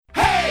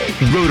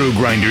Roto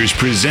Grinders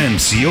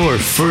presents your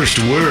first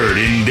word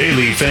in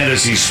daily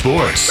fantasy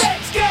sports.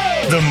 Let's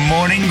go! The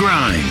Morning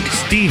Grind.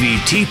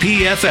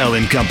 Stevietpfl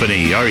and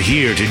Company are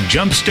here to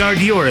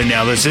jumpstart your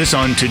analysis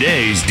on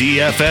today's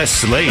DFS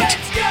slate. Let's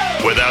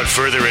go! Without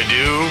further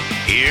ado,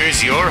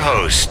 here's your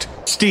host,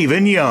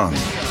 Stephen Young.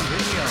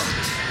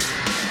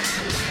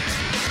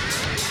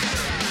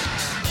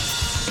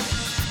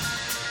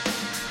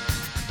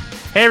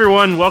 Hey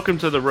everyone, welcome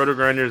to the Roto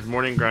Grinders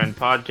Morning Grind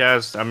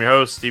Podcast. I'm your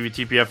host,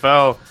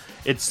 Stevietpfl.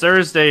 It's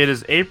Thursday, it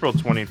is April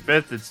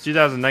 25th, it's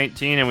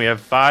 2019, and we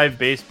have 5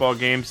 baseball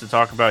games to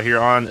talk about here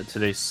on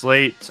today's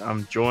slate.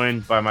 I'm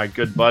joined by my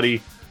good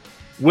buddy,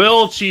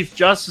 Will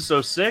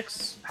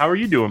ChiefJustice06. How are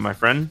you doing, my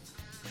friend?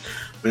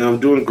 Man,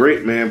 I'm doing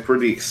great, man.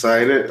 Pretty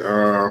excited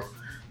to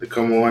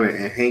come on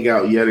and hang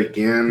out yet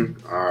again.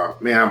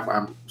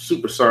 I'm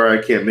super sorry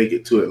I can't make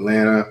it to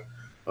Atlanta.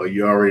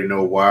 You already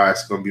know why.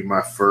 It's going to be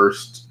my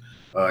first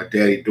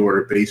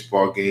daddy-daughter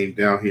baseball game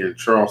down here in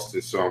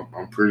Charleston, so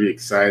I'm pretty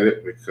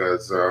excited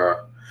because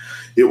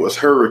it was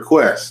her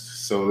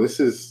request. So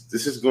this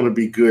is going to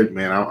be good,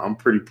 man. I'm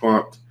pretty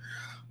pumped.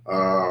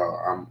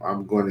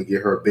 I'm going to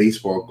get her a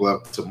baseball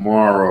glove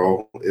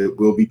tomorrow. It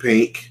will be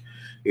pink,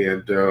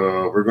 and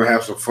we're going to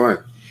have some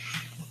fun.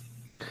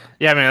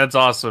 Yeah, man, that's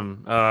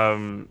awesome. I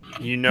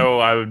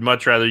would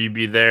much rather you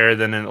be there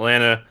than in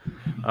Atlanta.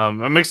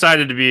 I'm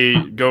excited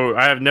to go.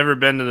 I have never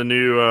been to the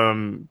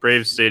new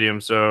Braves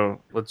Stadium,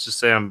 so let's just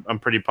say I'm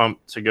pretty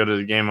pumped to go to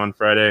the game on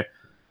Friday.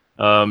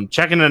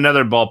 Checking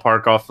another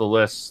ballpark off the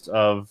list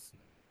of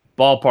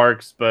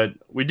ballparks, but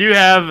we do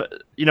have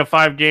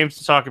 5 games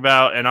to talk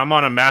about, and I'm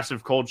on a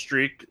massive cold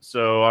streak,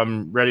 so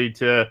I'm ready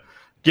to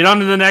get on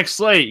to the next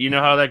slate. You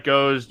know how that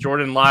goes.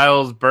 Jordan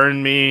Lyles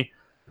burned me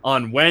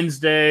on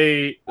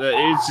Wednesday.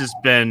 It's just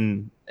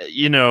been,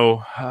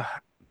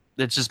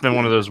 it's just been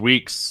one of those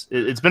weeks.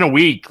 It's been a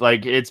week.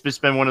 It's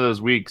just been one of those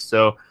weeks.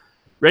 So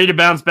ready to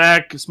bounce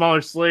back.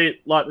 Smaller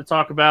slate, a lot to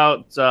talk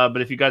about.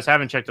 But if you guys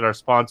haven't checked out our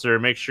sponsor,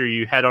 make sure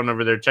you head on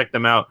over there, check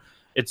them out.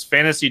 It's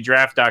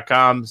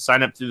FantasyDraft.com.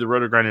 Sign up through the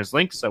Roto Grinders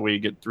links. That way you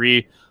get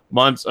 3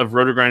 months of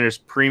Roto Grinders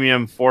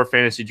Premium for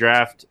Fantasy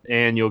Draft,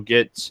 and you'll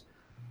get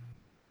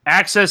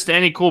access to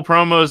any cool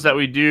promos that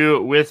we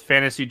do with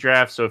Fantasy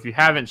Draft. So if you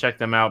haven't checked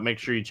them out, make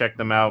sure you check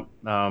them out.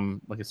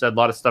 Like I said, a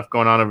lot of stuff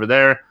going on over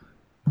there.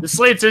 The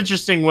slate's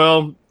interesting,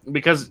 Will,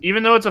 because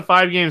even though it's a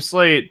 5-game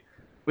slate,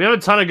 we have a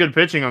ton of good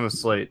pitching on the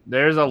slate.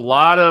 There's a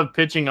lot of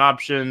pitching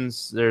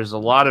options. There's a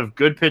lot of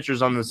good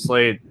pitchers on the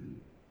slate.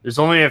 There's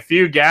only a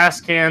few gas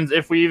cans,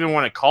 if we even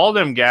want to call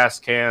them gas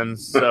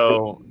cans.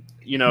 So,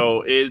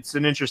 it's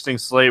an interesting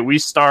slate. We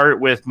start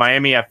with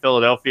Miami at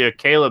Philadelphia.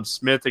 Caleb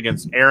Smith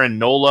against Aaron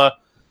Nola.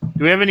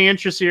 Do we have any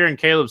interest here in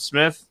Caleb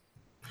Smith?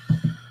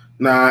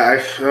 Nah,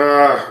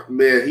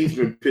 man, he's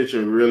been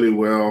pitching really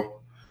well.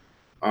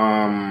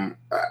 I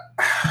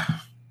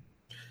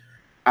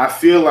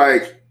feel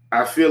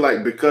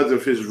like because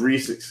of his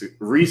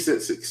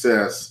recent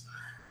success,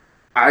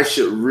 I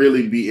should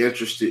really be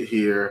interested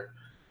here.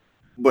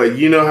 But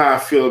you know how I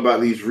feel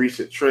about these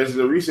recent trends.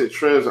 The recent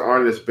trends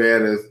aren't as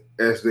bad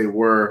as they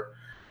were.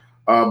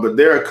 But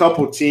there are a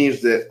couple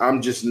teams that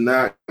I'm just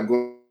not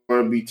going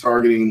to be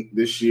targeting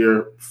this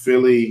year: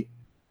 Philly,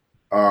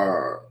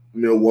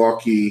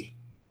 Milwaukee,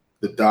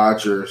 the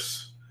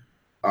Dodgers.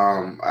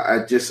 I'm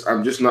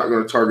just not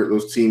going to target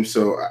those teams.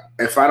 So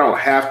if I don't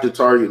have to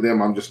target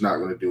them, I'm just not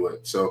going to do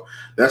it. So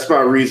that's my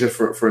reason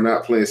for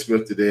not playing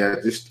Smith today. I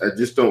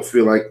just don't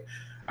feel like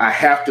I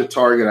have to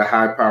target a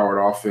high-powered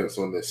offense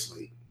on this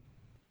slate.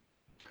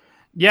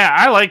 Yeah,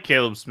 I like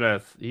Caleb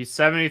Smith. He's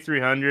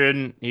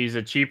 7,300. He's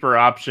a cheaper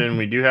option.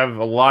 We do have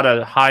a lot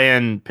of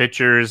high-end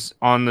pitchers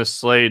on the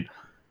slate.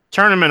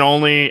 Tournament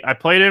only. I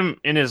played him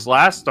in his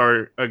last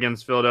start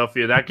against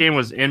Philadelphia. That game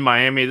was in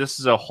Miami. This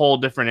is a whole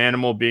different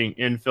animal being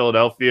in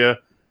Philadelphia.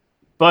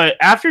 But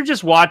after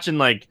just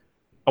watching, I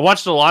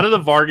watched a lot of the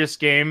Vargas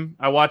game.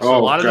 I watched a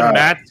lot of the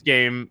Mats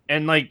game.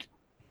 And,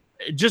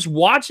 just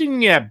watching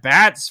the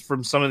at-bats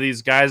from some of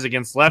these guys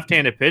against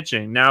left-handed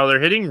pitching. Now, they're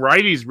hitting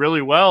righties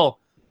really well,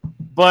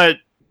 but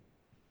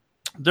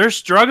they're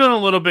struggling a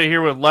little bit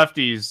here with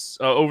lefties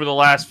over the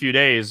last few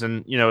days.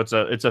 And, it's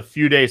a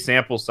few-day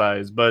sample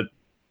size. But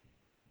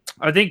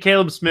I think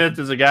Caleb Smith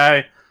is a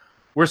guy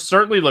we're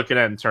certainly looking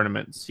at in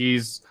tournaments.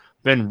 He's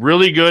been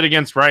really good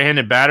against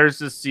right-handed batters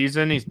this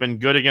season. He's been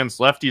good against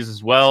lefties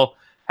as well.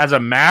 Has a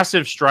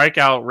massive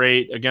strikeout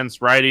rate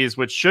against righties,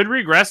 which should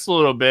regress a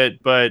little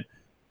bit, but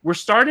we're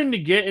starting to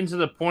get into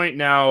the point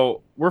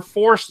now. We're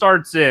 4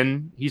 starts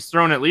in. He's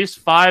thrown at least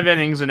 5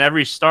 innings in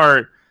every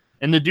start,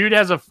 and the dude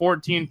has a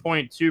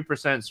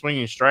 14.2%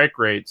 swinging strike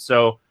rate.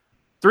 So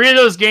 3 of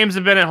those games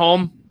have been at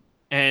home.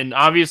 And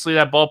obviously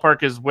that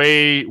ballpark is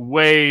way,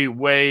 way,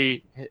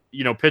 way,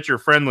 pitcher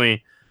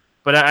friendly.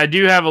 But I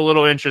do have a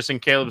little interest in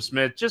Caleb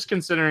Smith, just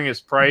considering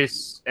his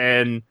price.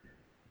 And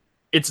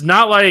it's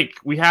not like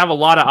we have a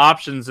lot of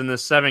options in the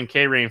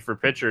 7K range for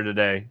pitcher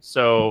today.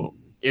 So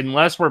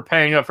unless we're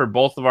paying up for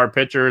both of our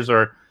pitchers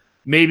or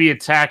maybe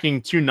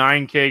attacking 2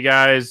 9K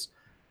guys,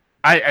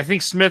 I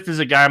think Smith is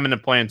a guy I'm going to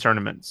play in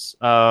tournaments.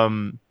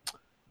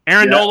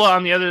 Aaron Nola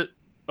on the other.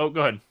 Oh,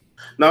 go ahead.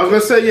 No, I was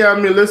gonna say, yeah. I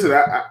mean, listen,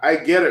 I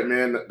get it,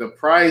 man. The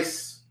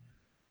price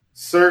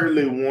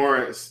certainly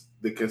warrants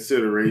the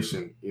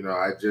consideration.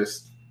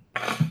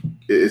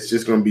 It's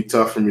just gonna be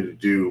tough for me to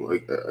do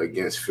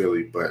against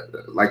Philly, but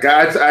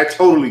I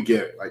totally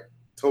get it.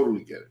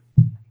 Totally get it.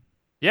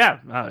 Yeah,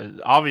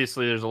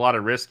 obviously there's a lot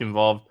of risk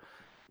involved.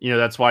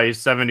 That's why he's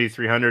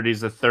 7,300.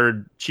 He's the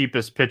third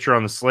cheapest pitcher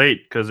on the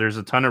slate because there's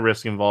a ton of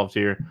risk involved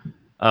here.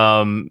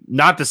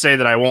 Not to say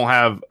that I won't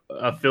have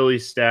a Philly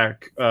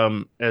stack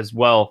as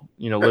well,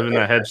 living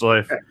that hedge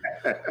life.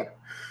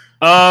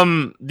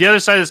 The other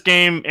side of this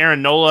game,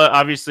 Aaron Nola,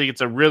 obviously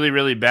it's a really,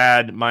 really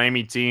bad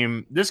Miami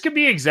team. This could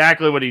be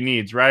exactly what he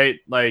needs, right?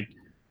 Like,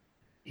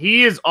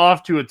 he is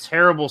off to a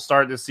terrible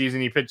start this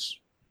season. He pitched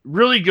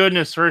really good in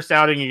his first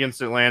outing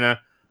against Atlanta.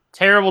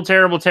 Terrible,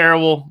 terrible,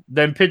 terrible.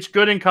 Then pitched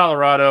good in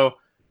Colorado.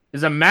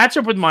 Is a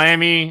matchup with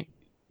Miami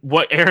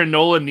what Aaron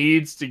Nola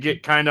needs to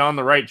get kind of on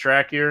the right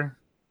track here?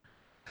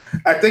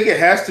 I think it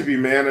has to be,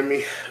 man. I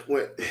mean,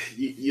 when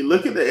you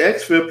look at the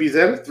xFIP, he's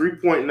at a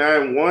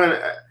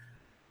 3.91.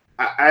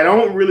 I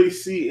don't really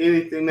see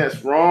anything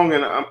that's wrong,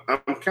 and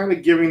I'm kind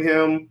of giving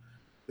him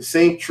the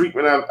same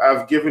treatment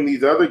I've given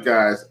these other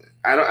guys.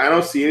 I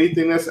don't see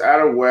anything that's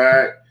out of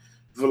whack.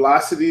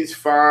 Velocity's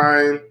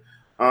fine.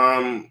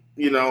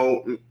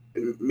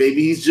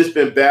 Maybe he's just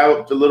been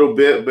battled a little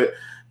bit, but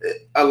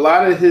a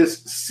lot of his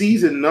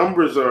season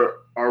numbers are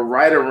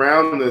right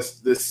around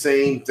the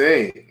same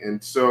thing,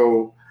 and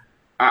so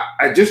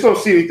I just don't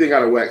see anything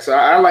out of whack. So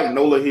I like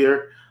Nola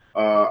here.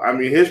 I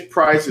mean, his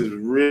price is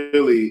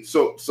really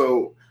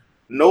so.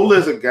 Nola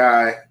is a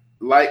guy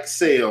like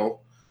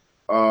Sale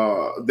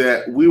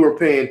that we were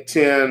paying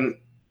 10,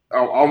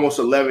 almost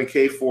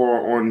 11K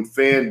for on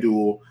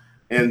FanDuel,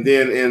 and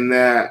then in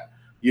that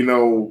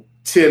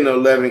 10 to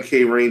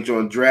 11K range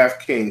on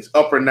DraftKings,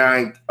 upper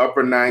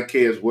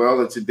 9K as well.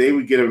 And today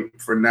we get him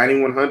for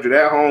 9,100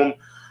 at home,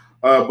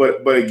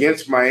 but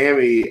against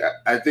Miami,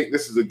 I think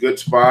this is a good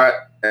spot,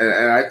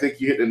 and I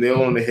think you hit the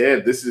nail on the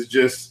head. This is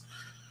just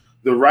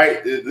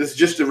this is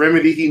just the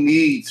remedy he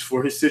needs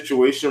for his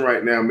situation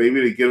right now,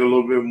 maybe to get a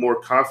little bit more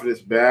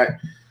confidence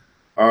back,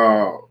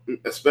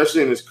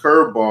 especially in his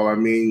curveball. I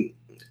mean,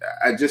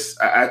 I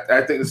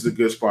think this is a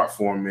good spot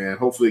for him, man.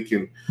 Hopefully it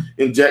can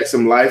inject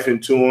some life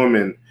into him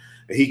and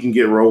he can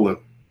get rolling.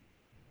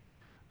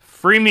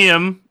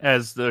 Freemium,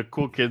 as the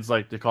cool kids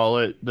like to call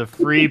it, the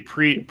free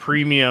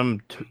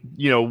premium,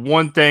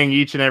 one thing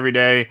each and every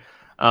day.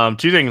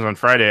 Two things on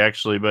Friday,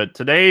 actually, but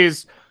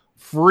today's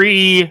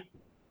free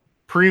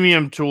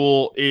premium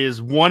tool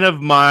is one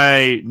of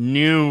my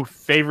new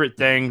favorite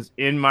things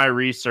in my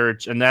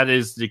research, and that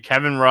is the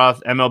Kevin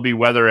Roth MLB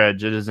Weather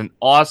Edge. It is an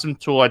awesome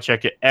tool. I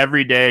check it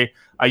every day.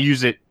 I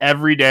use it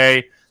every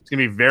day. It's going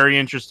to be very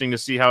interesting to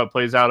see how it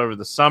plays out over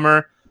the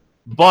summer.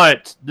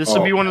 But this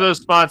will be one of those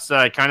spots that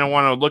I kind of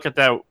want to look at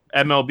that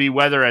MLB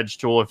Weather Edge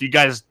tool. If you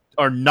guys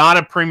are not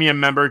a premium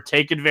member,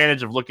 take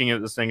advantage of looking at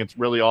this thing. It's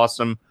really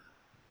awesome.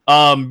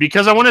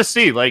 Because I want to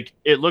see,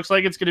 it looks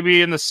like it's going to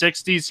be in the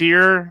 60s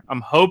here.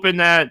 I'm hoping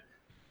that,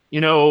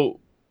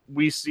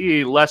 we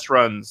see less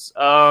runs.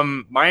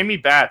 Miami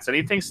bats,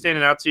 anything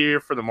standing out to you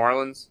for the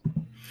Marlins?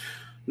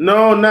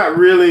 No, not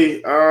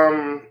really.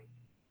 I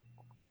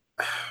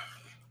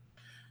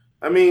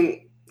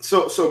mean,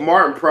 so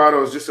Martin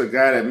Prado is just a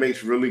guy that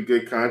makes really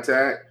good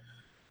contact.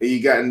 And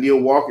you got Neil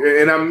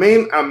Walker. And I'm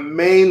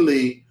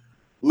mainly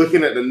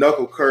looking at the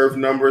knuckle curve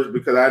numbers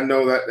because I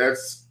know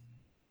that's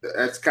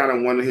kind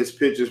of one of his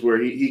pitches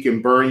where he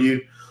can burn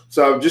you.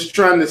 So I'm just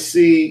trying to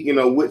see,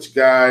 which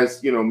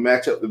guys,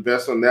 match up the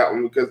best on that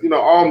one because,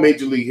 all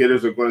major league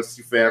hitters are going to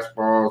see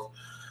fastballs.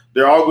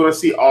 They're all going to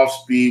see off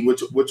speed,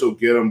 which will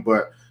get them.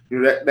 But,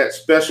 that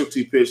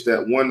specialty pitch,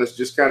 that one that's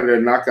just kind of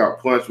their knockout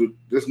punch with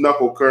this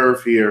knuckle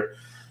curve here,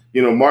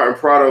 Martin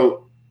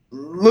Prado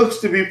looks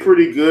to be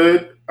pretty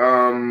good.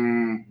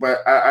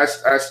 But I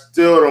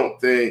still don't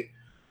think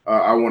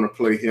I want to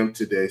play him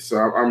today. So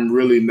I'm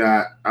really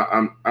not.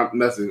 I'm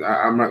nothing.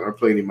 I'm not going to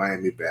play any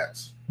Miami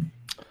bats.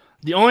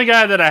 The only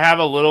guy that I have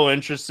a little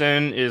interest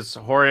in is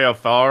Jorge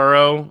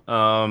Alfaro.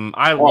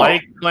 I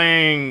like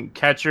playing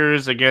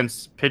catchers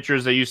against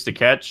pitchers that used to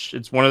catch.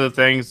 It's one of the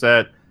things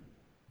that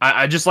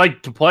I just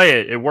like to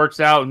play it. It works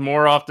out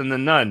more often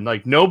than none.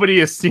 Nobody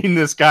has seen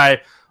this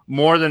guy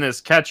more than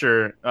his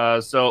catcher.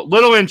 So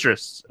little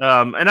interest.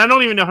 And I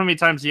don't even know how many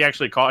times he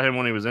actually caught him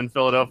when he was in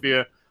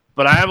Philadelphia.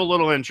 But I have a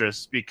little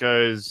interest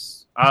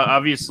because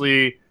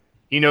obviously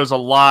he knows a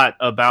lot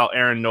about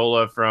Aaron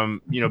Nola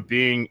from,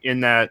 being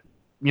in that,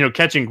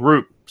 catching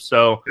group.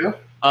 So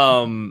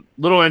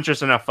little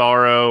interest in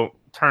Alfaro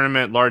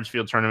tournament, large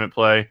field tournament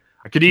play.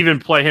 I could even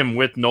play him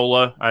with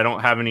Nola. I don't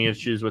have any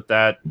issues with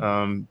that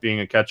being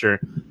a catcher.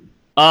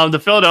 The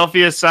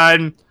Philadelphia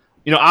side,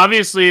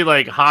 obviously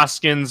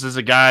Hoskins is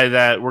a guy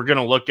that we're going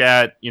to look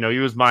at. He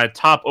was my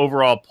top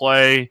overall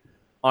play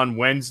on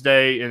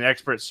Wednesday in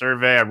expert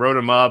survey. I wrote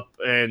him up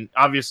and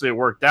obviously it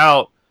worked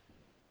out,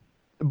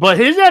 but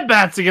his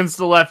at-bats against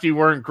the lefty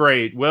weren't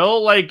great. He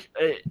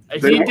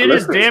did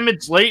his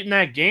damage late in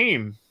that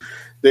game.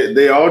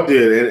 They all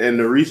did, and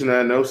the reason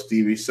I know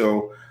Stevie,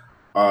 so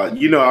I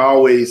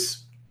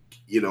always,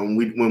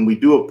 when we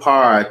do a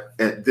pod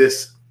at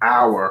this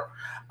hour,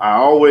 I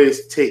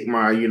always take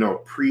my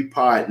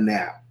pre-pod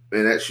nap,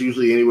 and that's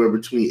usually anywhere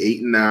between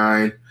 8 and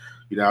 9.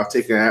 I'll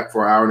take a nap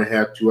for an hour and a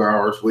half, 2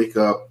 hours, wake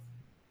up,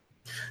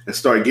 and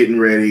start getting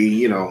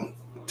ready.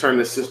 Turn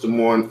the system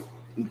on,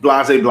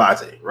 blase,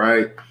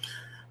 right?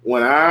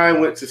 When I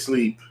went to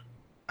sleep,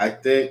 I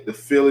think the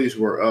Phillies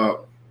were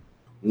up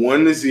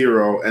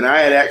 1-0, and I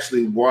had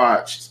actually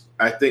watched,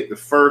 I think, the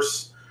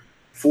first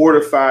 4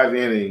 to 5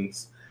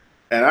 innings,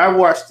 and I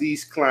watched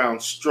these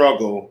clowns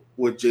struggle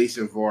with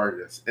Jason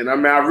Vargas. And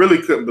I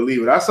really couldn't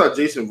believe it. I saw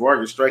Jason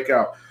Vargas strike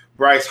out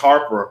Bryce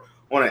Harper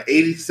on an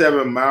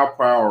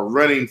 87-mile-per-hour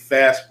running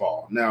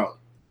fastball. Now,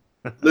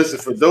 listen,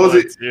 for those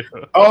of you,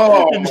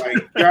 oh my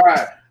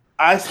God,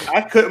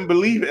 I couldn't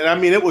believe it.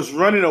 And it was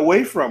running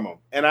away from him.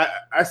 And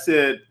I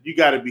said, you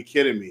got to be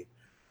kidding me.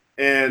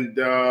 And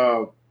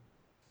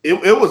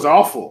it was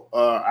awful.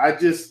 I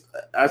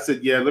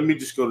said, yeah, let me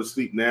just go to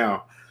sleep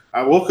now.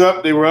 I woke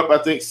up, they were up,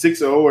 I think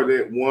 6-0 or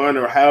they won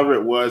or however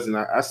it was. And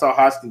I saw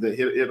Hoskins that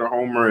hit a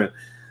homer. And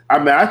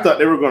I thought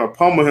they were going to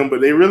pummel him,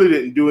 but they really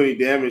didn't do any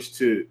damage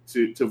to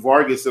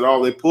Vargas at all.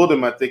 They pulled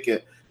him, I think,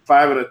 at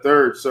 5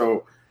 1/3.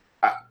 So,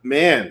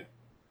 man,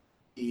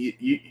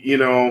 you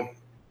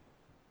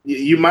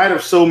might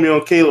have sold me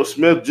on Caleb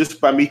Smith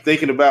just by me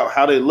thinking about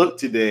how they look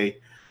today.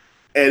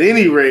 At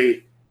any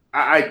rate,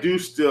 I do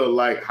still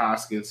like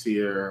Hoskins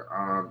here.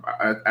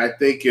 I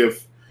think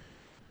if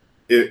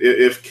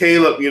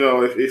Caleb,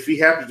 if he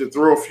happens to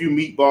throw a few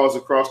meatballs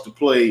across the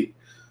plate,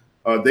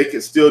 they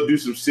could still do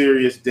some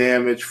serious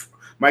damage.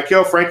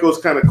 Maikel Franco's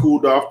kind of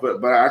cooled off,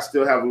 but I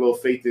still have a little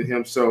faith in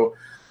him. So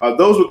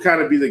those would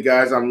kind of be the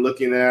guys I'm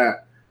looking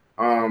at.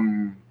 I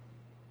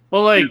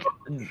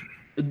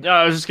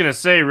was just going to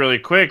say really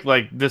quick,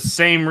 the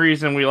same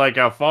reason we like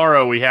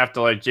Alfaro, we have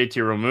to like JT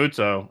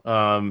Realmuto.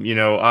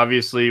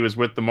 Obviously he was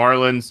with the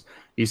Marlins.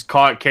 He's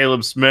caught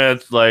Caleb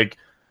Smith.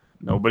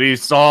 Nobody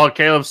saw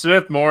Caleb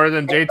Smith more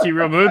than JT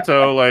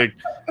Realmuto.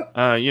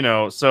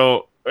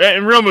 So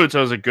and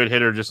Realmuto is a good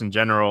hitter just in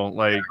general.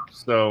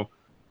 So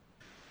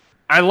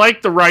I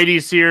like the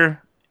righties here.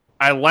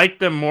 I like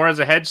them more as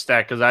a hedge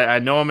stack because I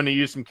know I'm going to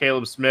use some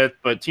Caleb Smith,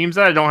 but teams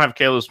that I don't have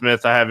Caleb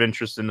Smith, I have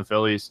interest in the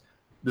Phillies.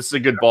 This is a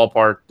good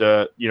ballpark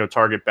to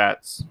target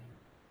bats.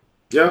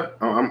 Yeah,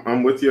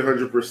 I'm with you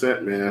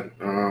 100%, man.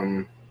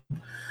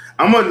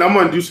 I'm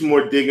gonna do some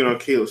more digging on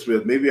Caleb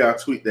Smith. Maybe I'll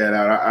tweet that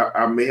out.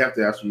 I may have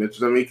to have some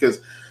interest. Because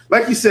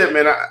like you said,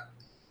 man,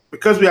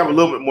 because we have a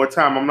little bit more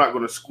time, I'm not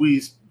going to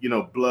squeeze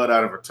blood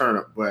out of a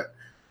turnip. But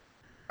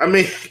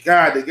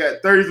God, they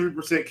got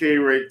 33% K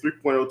rate,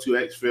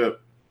 3.02 xFIP.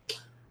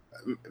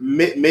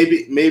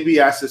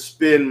 Maybe I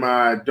suspend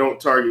my don't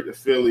target the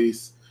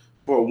Phillies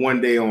for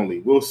one day only.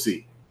 We'll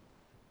see.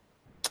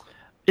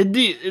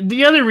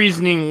 The other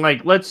reasoning,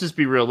 let's just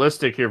be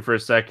realistic here for a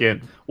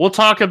second. We'll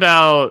talk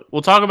about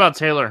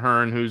Taylor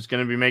Hearn, who's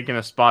going to be making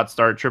a spot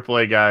start,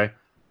 AAA guy,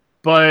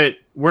 but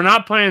we're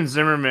not playing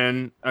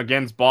Zimmerman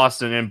against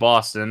Boston in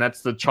Boston.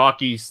 That's the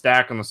chalky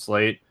stack on the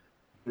slate.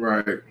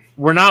 Right.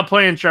 We're not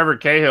playing Trevor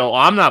Cahill.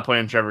 I'm not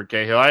playing Trevor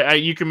Cahill.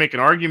 You can make an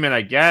argument,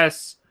 I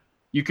guess.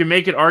 You can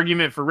make an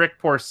argument for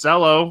Rick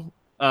Porcello.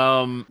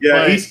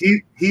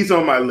 He's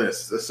on my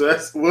list, so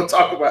we'll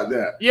talk about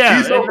that.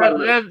 Yeah,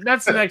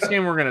 that's the next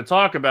game we're going to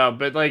talk about.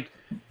 But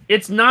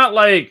it's not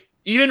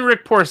even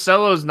Rick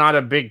Porcello is not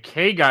a big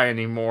K guy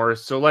anymore.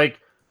 So when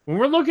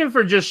we're looking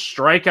for just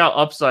strikeout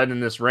upside in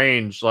this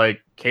range,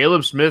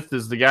 Caleb Smith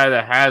is the guy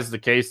that has the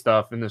K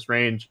stuff in this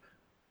range,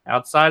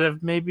 outside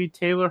of maybe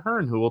Taylor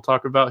Hearn, who we'll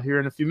talk about here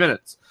in a few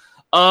minutes.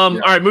 All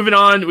right, moving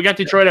on. We got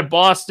Detroit at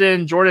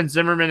Boston. Jordan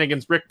Zimmerman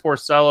against Rick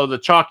Porcello. The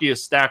chalkiest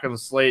stack on the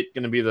slate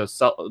going to be the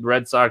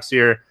Red Sox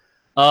here.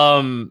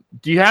 Do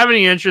you have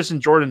any interest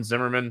in Jordan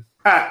Zimmerman?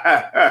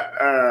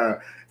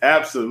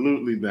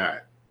 Absolutely not.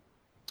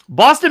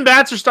 Boston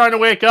bats are starting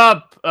to wake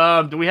up.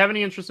 Do we have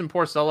any interest in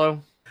Porcello?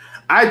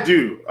 I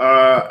do.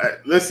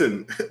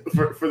 Listen,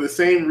 for the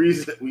same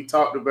reason that we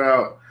talked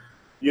about,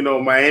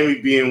 Miami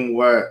being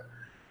what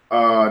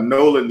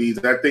Nola needs.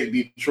 I think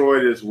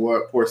Detroit is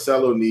what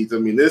Porcello needs.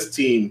 This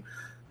team,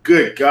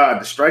 good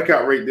God, the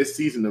strikeout rate this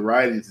season, the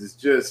righties, is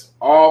just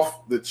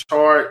off the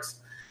charts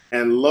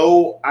and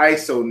low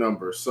ISO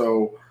numbers.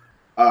 So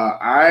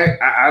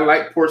I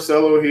like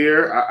Porcello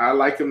here. I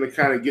like him to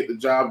kind of get the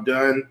job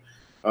done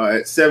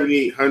at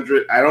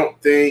 7,800. I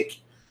don't think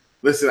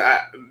 – listen,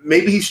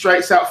 maybe he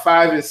strikes out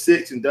 5 and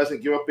 6 and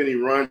doesn't give up any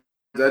runs.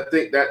 I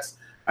think that's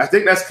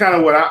kind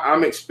of what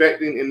I'm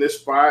expecting in this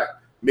spot.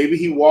 Maybe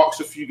he walks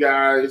a few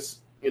guys,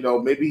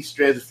 maybe he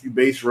strands a few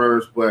base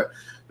runners, but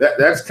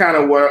that's kind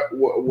of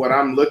what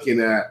I'm looking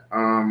at.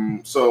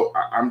 So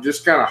I'm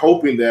just kind of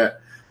hoping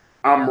that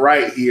I'm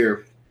right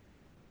here.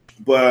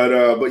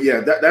 But yeah,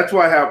 that's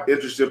why I have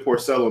interest in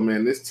Porcello,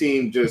 man. This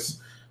team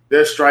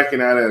they're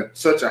striking out at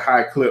such a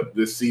high clip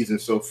this season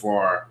so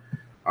far.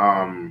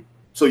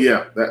 So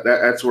yeah,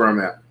 that's where I'm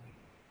at.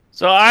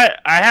 So I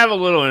have a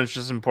little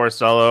interest in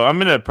Porcello. I'm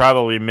gonna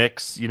probably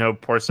mix,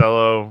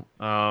 Porcello,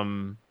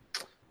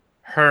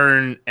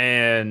 Hearn,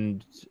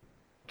 and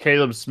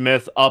Caleb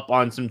Smith up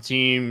on some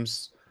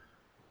teams.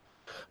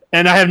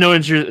 And I have no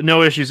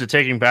issues with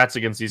taking bats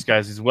against these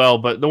guys as well.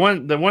 But the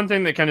one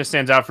thing that kind of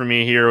stands out for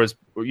me here was,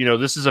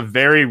 this is a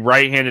very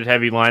right-handed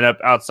heavy lineup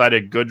outside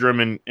of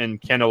Goodrum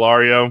and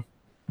Candelario.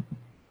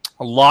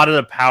 A lot of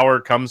the power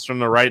comes from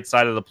the right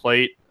side of the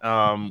plate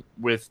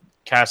with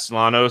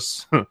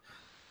Castellanos.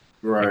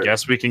 Right. I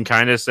guess we can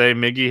kind of say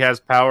Miggy has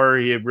power.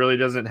 He really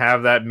doesn't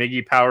have that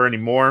Miggy power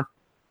anymore.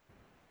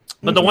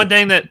 But the one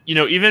thing that,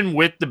 even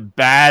with the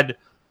bad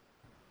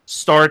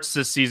starts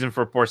this season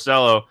for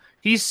Porcello,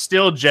 he's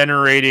still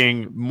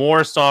generating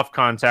more soft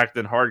contact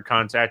than hard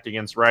contact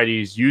against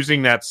righties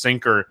using that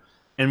sinker.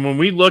 And when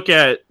we look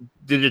at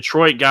the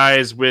Detroit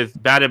guys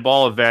with batted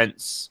ball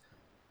events,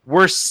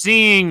 we're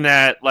seeing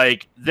that,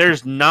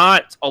 there's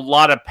not a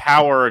lot of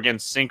power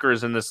against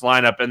sinkers in this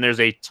lineup, and there's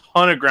a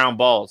ton of ground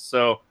balls.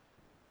 So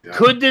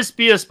could this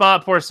be a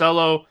spot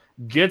Porcello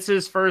gets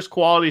his first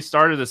quality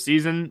start of the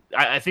season?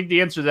 I think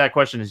the answer to that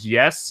question is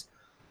yes.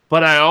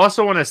 But I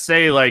also want to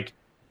say,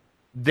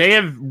 they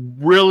have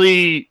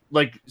really,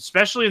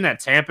 especially in that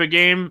Tampa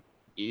game,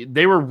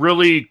 they were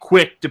really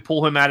quick to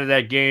pull him out of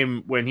that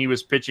game when he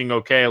was pitching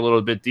okay a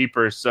little bit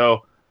deeper.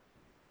 So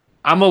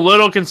I'm a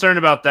little concerned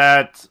about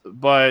that,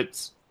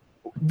 but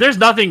there's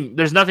nothing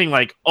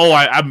like,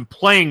 I'm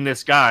playing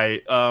this guy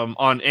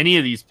on any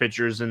of these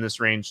pitchers in this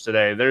range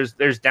today.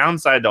 There's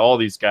downside to all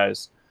these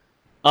guys.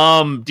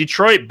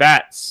 Detroit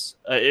bats.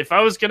 If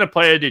I was going to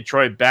play a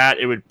Detroit bat,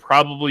 it would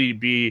probably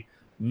be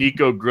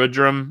Nico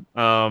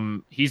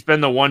Goodrum. He's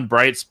been the one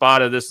bright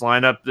spot of this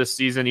lineup this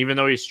season. Even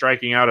though he's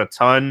striking out a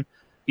ton,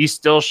 he's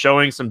still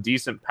showing some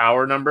decent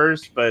power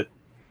numbers. But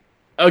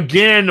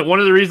again, one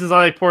of the reasons I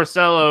like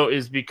Porcello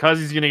is because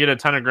he's going to get a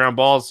ton of ground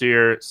balls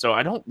here. So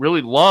I don't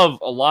really love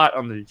a lot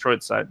on the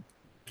Detroit side.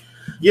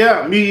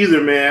 Yeah, me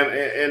either,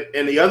 man.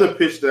 And the other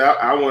pitch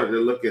that I wanted to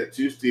look at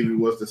too, Stevie,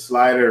 was the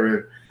slider.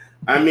 And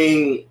I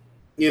mean,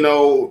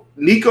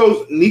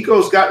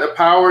 Nico's got the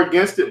power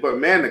against it, but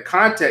man, the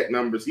contact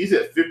numbers, he's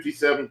at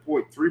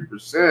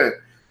 57.3%.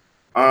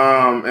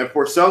 And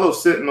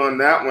Porcello's sitting on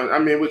that one. I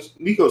mean, which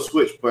Nico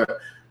switched, but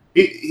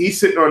he's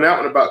sitting on that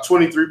one about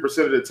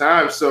 23% of the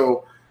time.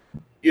 So,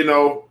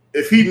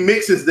 if he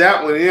mixes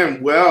that one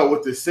in well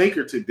with the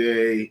sinker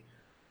today,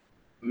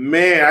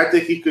 man, I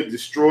think he could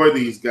destroy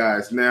these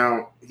guys.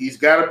 Now, he's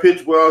got to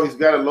pitch well. He's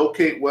got to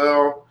locate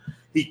well.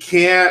 He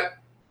can't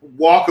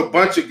walk a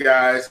bunch of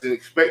guys and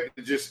expect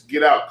to just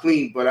get out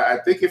clean. But I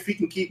think if he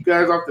can keep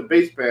guys off the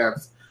base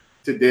paths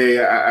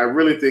today, I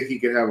really think he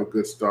could have a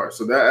good start.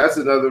 So that's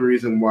another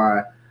reason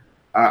why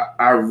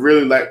I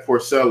really like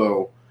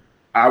Porcello.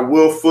 I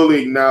will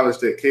fully acknowledge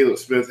that Caleb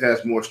Smith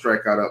has more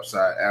strikeout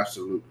upside.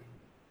 Absolutely.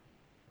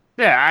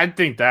 Yeah, I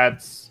think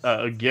that's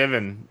a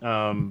given.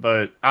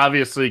 But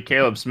obviously,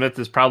 Caleb Smith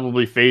is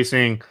probably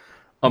facing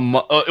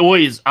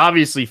he's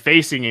obviously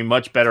facing a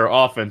much better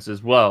offense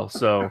as well.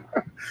 So,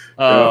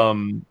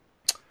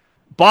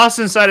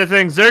 Boston side of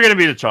things, they're going to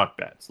be the chalk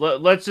bets.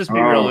 Let's just be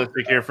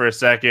realistic here for a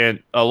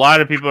second. A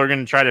lot of people are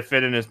going to try to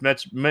fit in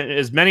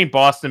as many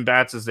Boston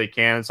bats as they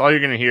can. It's all you're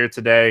going to hear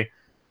today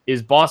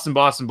is Boston,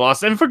 Boston,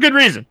 Boston, and for good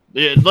reason.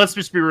 Let's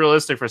just be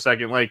realistic for a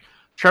second.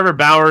 Trevor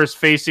Bauer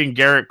facing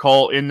Garrett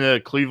Cole in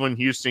the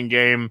Cleveland-Houston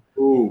game.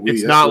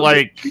 It's not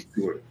like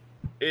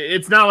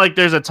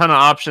there's a ton of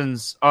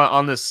options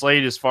on this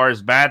slate as far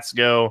as bats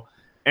go.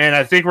 And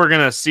I think we're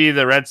going to see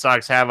the Red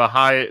Sox have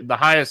the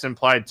highest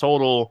implied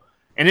total,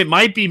 and it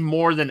might be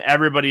more than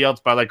everybody else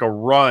by a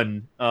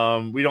run.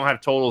 We don't have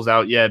totals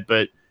out yet,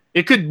 but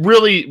it could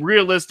really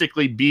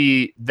realistically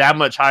be that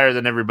much higher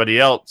than everybody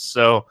else.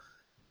 So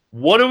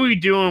what are we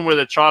doing with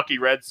a chalky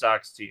Red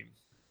Sox team?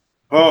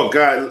 Oh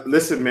God,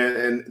 listen, man,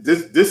 and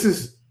this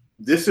is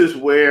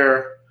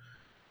where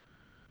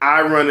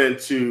I run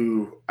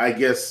into, I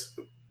guess,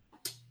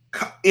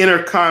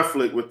 inner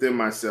conflict within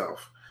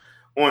myself.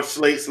 On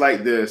slates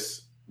like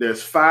this,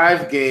 there's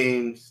 5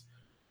 games.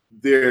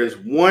 There's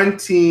one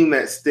team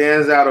that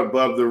stands out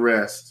above the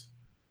rest,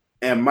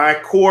 and my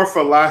core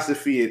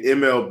philosophy in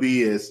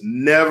MLB is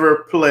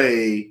never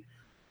play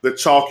the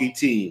chalky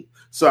team.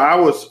 So I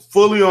was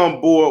fully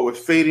on board with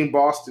fading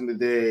Boston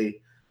today.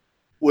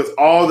 With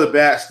all the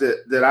bats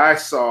that I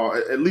saw,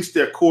 at least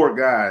their core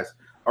guys,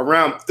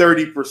 around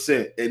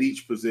 30% at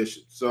each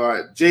position. So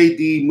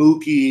JD,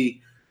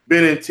 Mookie,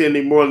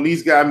 Benintendi, Moreland,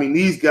 these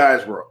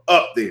guys were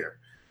up there.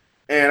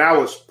 And I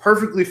was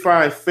perfectly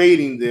fine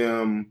fading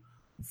them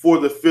for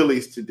the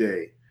Phillies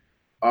today.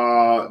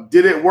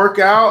 Did it work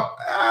out?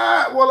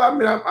 Well, I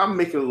mean, I'm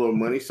making a little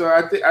money. So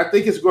I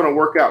think it's going to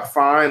work out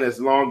fine as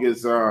long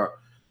as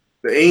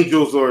the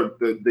Angels or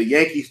the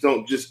Yankees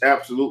don't just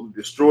absolutely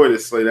destroy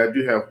this slate. I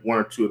do have 1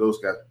 or 2 of those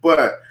guys.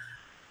 But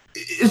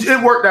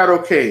it worked out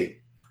okay.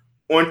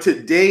 On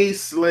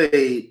today's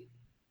slate,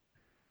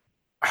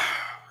 I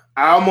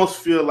almost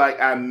feel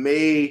like I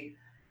may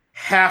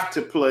have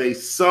to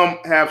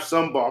have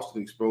some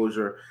Boston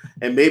exposure,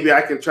 and maybe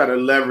I can try to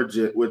leverage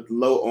it with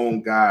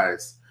low-owned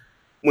guys.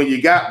 When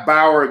you got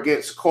Bauer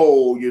against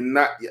Cole,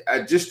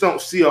 I just don't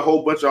see a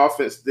whole bunch of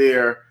offense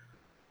there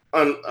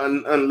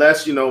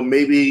unless,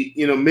 maybe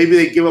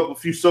they give up a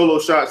few solo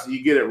shots and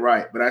you get it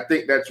right. But I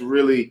think that's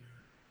really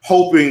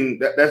hoping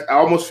that I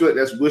almost feel like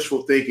that's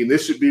wishful thinking.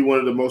 This should be one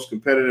of the most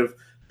competitive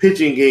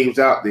pitching games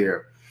out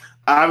there.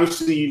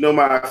 Obviously,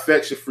 my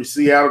affection for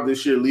Seattle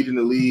this year, leading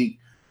the league.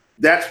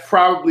 That's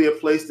probably a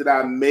place that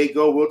I may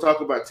go. We'll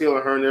talk about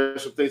Taylor Hearn.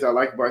 There's some things I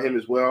like about him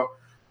as well.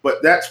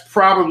 But that's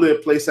probably a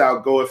place I'll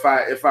go if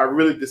I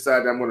really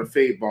decide I'm going to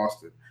fade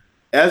Boston.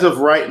 As of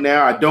right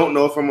now, I don't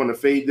know if I'm going to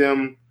fade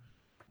them,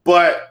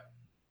 but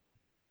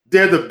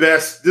they're the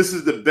best. This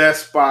is the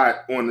best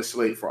spot on the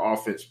slate for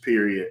offense,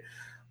 period.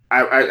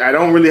 I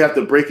don't really have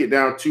to break it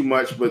down too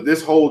much, but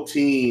this whole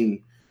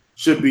team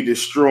should be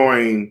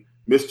destroying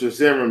Mr.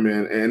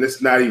 Zimmerman, and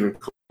it's not even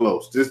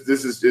close. It's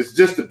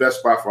just the best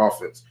spot for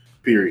offense,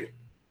 period.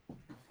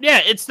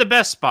 Yeah, it's the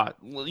best spot.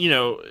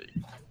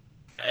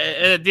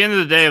 At the end of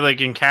the day, like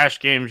in cash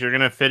games, you're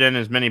going to fit in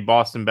as many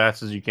Boston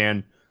bats as you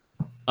can.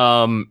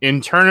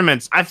 In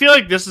tournaments, I feel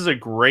like this is a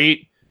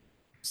great...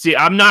 See,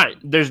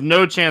 there's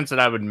no chance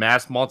that I would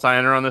mass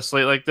multi-enter on this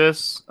slate like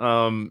this.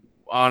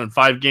 On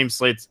 5-game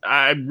slates,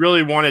 I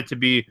really want it to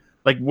be...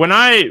 Like, when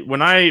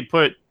I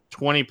put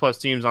 20-plus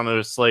teams on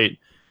a slate,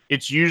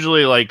 it's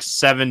usually like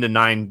 7 to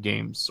 9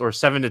 games or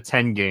 7 to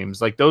 10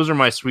 games. Like, those are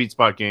my sweet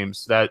spot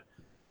games that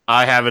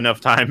I have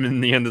enough time in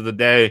the end of the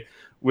day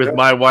with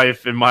my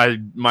wife and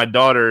my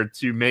daughter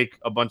to make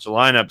a bunch of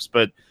lineups.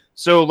 But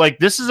so like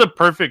this is a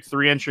perfect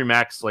 3-entry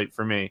max slate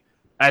for me.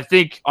 I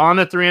think on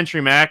a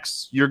 3-entry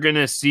max, you're going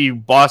to see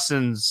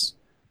Boston's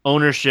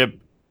ownership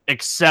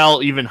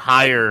excel even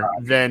higher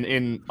than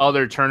in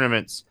other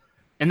tournaments.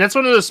 And that's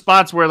one of those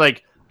spots where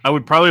like I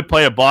would probably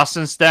play a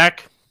Boston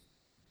stack.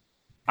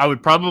 I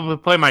would probably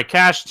play my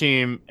cash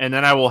team, and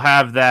then I will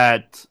have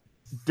that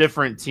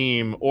different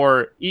team,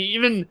 or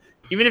even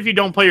if you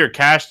don't play your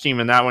cash team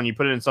in that one, you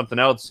put it in something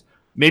else.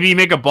 Maybe you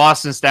make a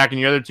Boston stack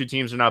and your other two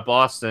teams are not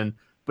Boston.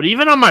 But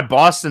even on my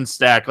Boston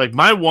stack, like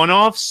my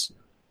one-offs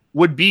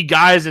would be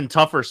guys in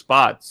tougher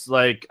spots.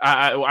 Like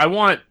I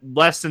want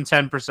less than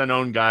 10%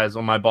 owned guys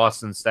on my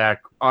Boston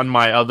stack on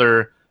my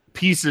other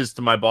pieces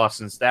to my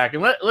Boston stack.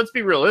 And let's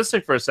be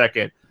realistic for a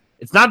second.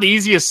 It's not the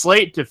easiest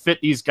slate to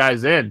fit these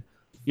guys in.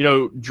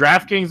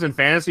 DraftKings and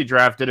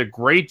FantasyDraft did a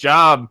great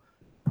job.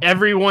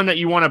 Everyone that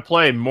you want to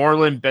play,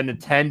 Moreland,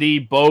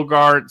 Benintendi,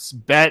 Bogarts,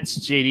 Betts,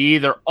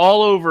 JD, they're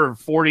all over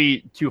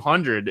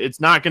 4,200. It's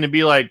not going to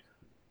be like,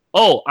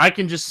 oh, I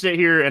can just sit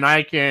here and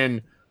I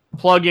can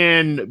plug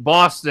in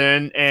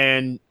Boston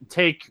and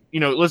take,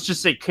 let's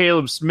just say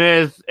Caleb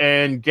Smith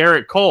and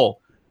Garrett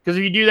Cole. Because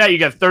if you do that, you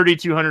got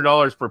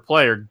 $3,200 per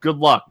player. Good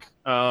luck.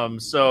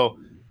 So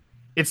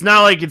it's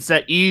not like it's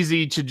that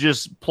easy to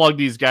just plug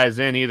these guys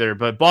in either.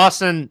 But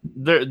Boston,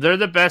 they're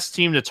the best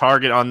team to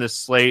target on this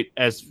slate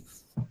as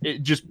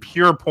just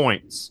pure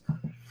points.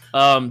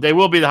 They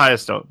will be the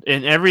highest owned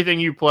in everything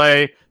you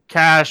play: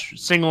 cash,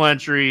 single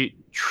entry,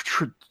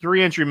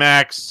 3-entry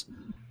max,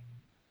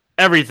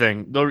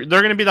 everything. They're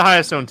going to be the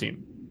highest owned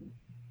team.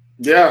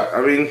 Yeah, I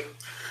mean,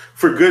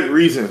 for good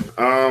reason.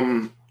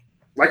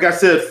 Like I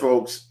said,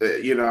 folks,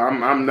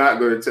 I'm not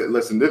going to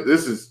listen.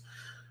 This is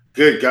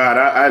good. God,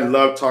 I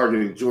love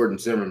targeting Jordan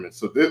Zimmerman.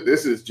 So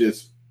this is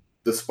just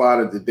the spot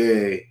of the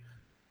day.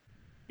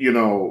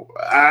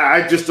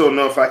 I just don't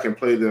know if I can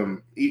play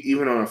them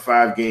even on a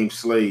 5-game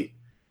slate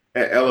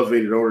at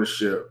elevated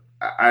ownership.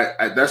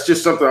 That's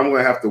just something I'm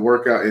going to have to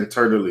work out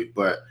internally.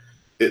 But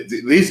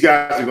these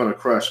guys are going to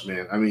crush,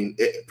 man. I mean,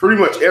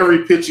 pretty much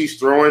every pitch he's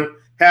throwing,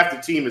 half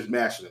the team is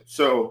mashing it.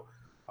 So,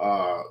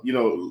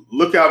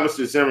 look out,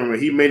 Mr. Zimmerman.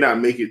 He may not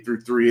make it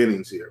through 3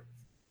 innings here.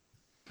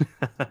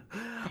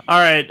 All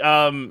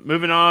right,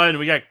 moving on.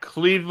 We got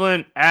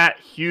Cleveland at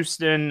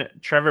Houston.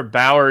 Trevor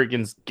Bauer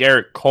against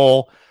Garrett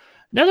Cole.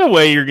 Another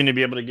way you're going to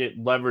be able to get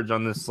leverage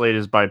on this slate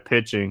is by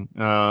pitching.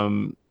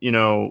 I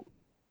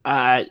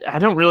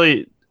don't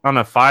really, on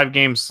a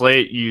 5-game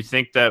slate, you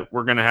think that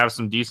we're going to have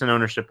some decent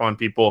ownership on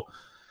people.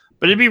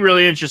 But it'd be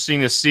really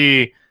interesting to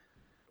see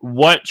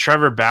what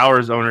Trevor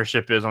Bauer's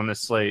ownership is on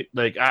this slate.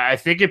 Like, I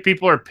think if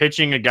people are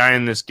pitching a guy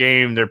in this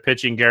game, they're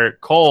pitching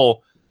Garrett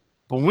Cole.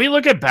 But when we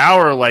look at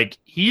Bauer, like,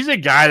 he's a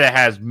guy that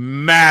has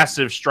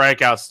massive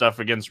strikeout stuff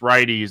against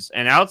righties.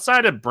 And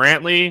outside of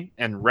Brantley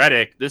and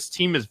Reddick, this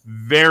team is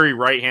very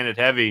right-handed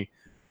heavy.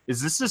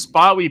 Is this the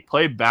spot we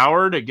play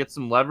Bauer to get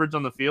some leverage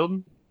on the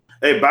field?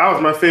 Hey,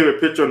 Bauer's my favorite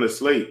pitcher on the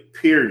slate,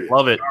 period.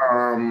 Love it.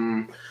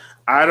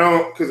 I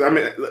don't – because, I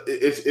mean,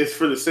 it's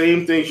for the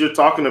same things you're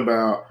talking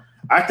about.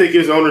 I think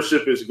his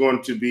ownership is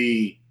going to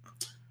be –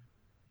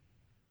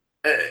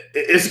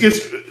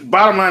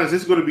 bottom line is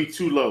it's going to be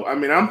too low. I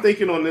mean, I'm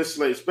thinking on this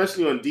slate,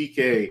 especially on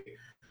DK,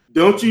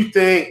 don't you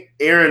think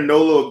Aaron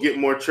Nola will get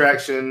more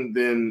traction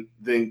than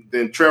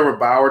Trevor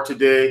Bauer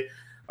today?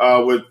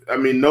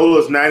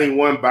 Nola's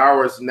 91,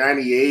 Bauer's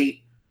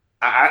 98.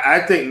 I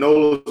think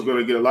Nola's going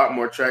to get a lot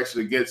more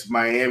traction against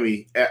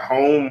Miami at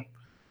home.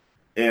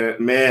 And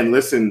man,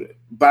 listen,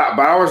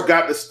 Bauer's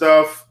got the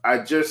stuff.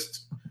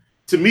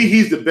 To me,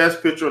 he's the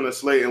best pitcher on the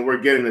slate, and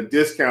we're getting a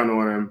discount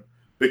on him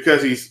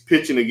because he's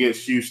pitching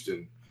against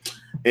Houston.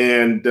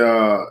 And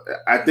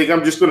I think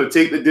I'm just going to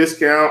take the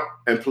discount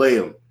and play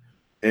him.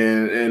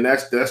 And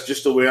that's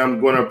just the way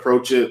I'm going to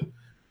approach it.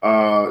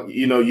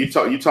 You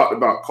talked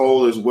about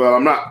Cole as well.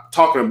 I'm not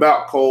talking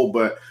about Cole,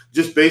 but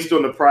just based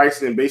on the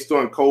price and based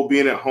on Cole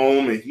being at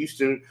home and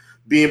Houston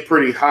being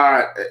pretty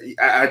hot,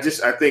 I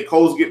think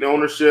Cole's getting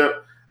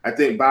ownership. I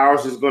think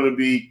Bowers is going to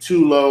be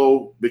too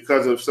low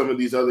because of some of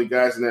these other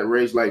guys in that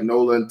range like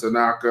Nola and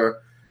Tanaka.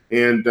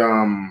 And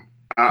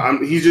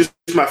he's just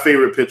my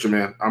favorite pitcher,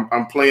 man.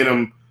 I'm playing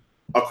him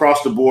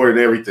across the board and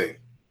everything.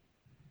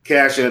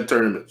 Cash and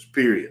tournaments,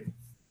 period.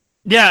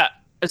 Yeah.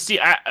 See,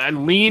 I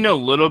lean a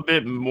little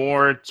bit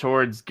more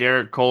towards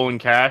Garrett Cole and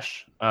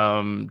cash,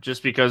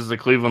 just because the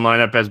Cleveland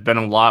lineup has been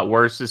a lot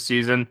worse this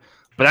season.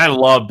 But I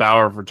love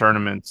Bauer for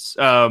tournaments.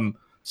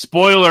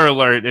 Spoiler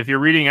alert, if you're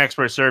reading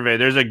Expert Survey,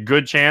 there's a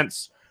good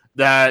chance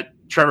that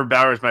Trevor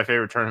Bauer is my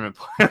favorite tournament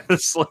player on the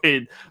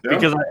slate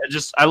because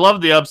I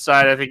love the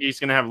upside. I think he's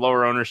going to have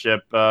lower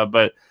ownership.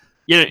 But,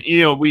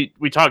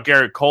 we talk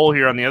Garrett Cole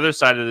here on the other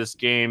side of this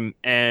game,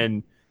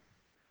 and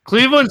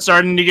Cleveland's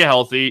starting to get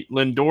healthy.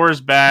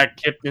 Lindor's back.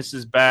 Kipnis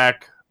is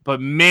back.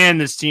 But, man,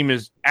 this team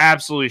is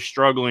absolutely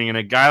struggling, and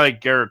a guy like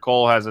Garrett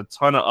Cole has a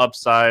ton of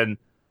upside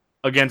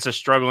against a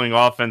struggling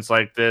offense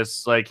like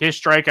this. Like, his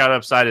strikeout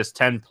upside is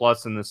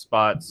 10+ in this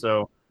spot.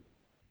 So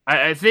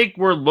I think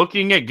we're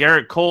looking at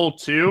Garrett Cole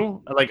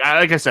too. Like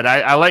I said,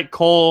 I like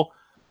Cole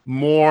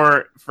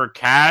more for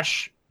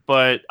cash,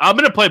 but I'm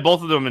going to play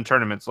both of them in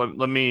tournaments.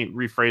 Let me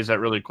rephrase that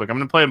really quick. I'm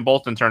going to play them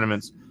both in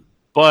tournaments,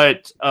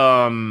 but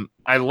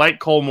I like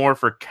Cole more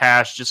for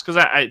cash just because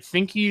I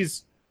think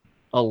he's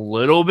a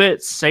little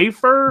bit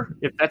safer,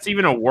 if that's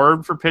even a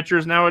word for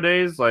pitchers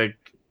nowadays. Like,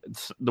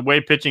 the way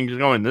pitching is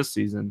going this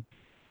season.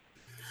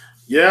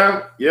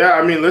 Yeah.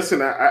 I mean,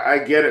 listen, I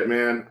get it,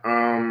 man.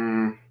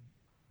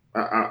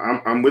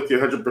 I'm with you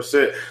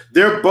 100%.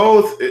 They're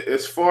both,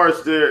 as far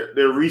as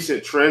their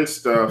recent trend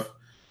stuff,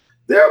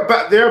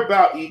 they're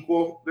about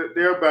equal.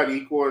 They're about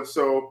equal, and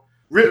so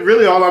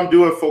really all I'm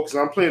doing, folks, is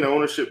I'm playing the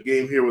ownership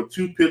game here with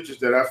two pitchers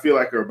that I feel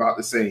like are about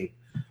the same.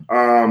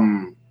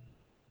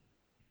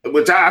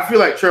 Which I feel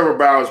like Trevor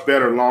Bauer is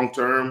better long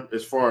term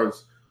as far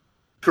as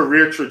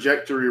career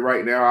trajectory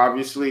right now,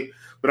 obviously.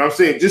 But I'm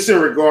saying just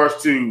in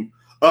regards to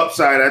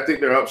upside, I think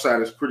their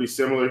upside is pretty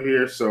similar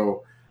here.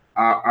 So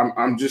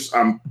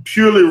I'm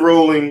purely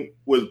rolling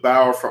with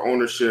Bauer for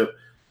ownership.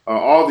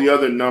 All the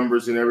other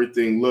numbers and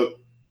everything look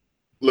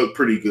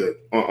pretty good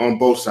on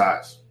both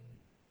sides.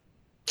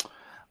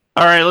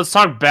 All right, let's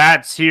talk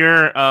bats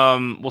here.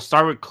 We'll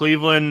start with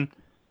Cleveland.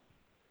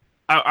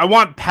 I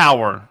want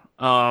power.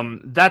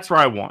 That's where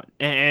I want.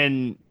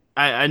 And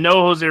I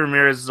know Jose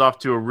Ramirez is off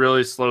to a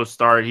really slow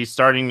start.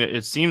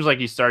 It seems like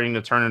he's starting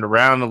to turn it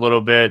around a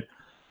little bit.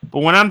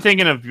 But when I'm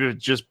thinking of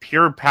just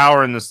pure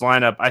power in this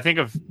lineup, I think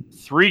of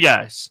three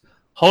guys: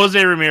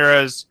 Jose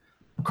Ramirez,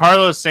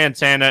 Carlos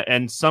Santana,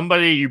 and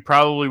somebody you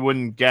probably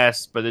wouldn't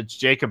guess, but it's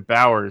Jacob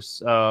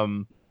Bowers.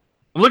 I'm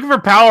looking for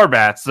power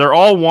bats. They're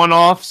all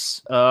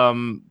one-offs,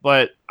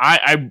 but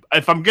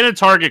if I'm going to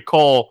target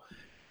Cole,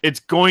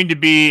 it's going to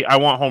be I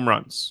want home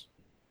runs.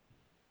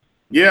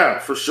 Yeah,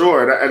 for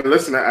sure. And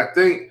listen, I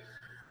think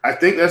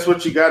that's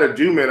what you got to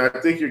do, man. I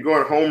think you're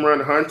going home run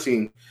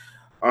hunting.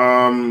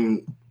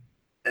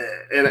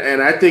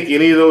 And I think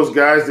any of those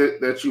guys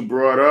that you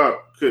brought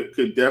up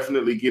could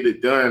definitely get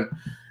it done.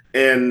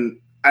 And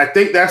I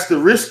think that's the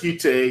risk you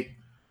take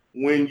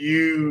when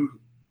you're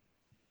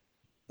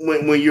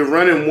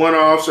running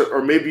one-offs,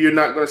 or maybe you're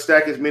not going to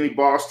stack as many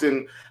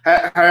Boston.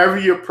 However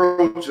you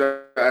approach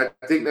it, I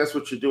think that's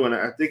what you're doing.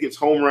 I think it's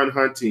home run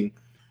hunting.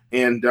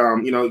 And,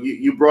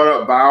 you brought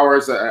up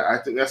Bowers. I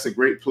think that's a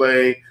great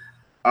play.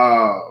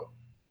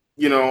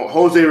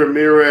 Jose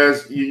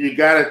Ramirez, you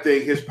got to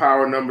think his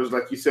power numbers,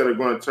 like you said, are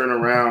going to turn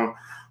around.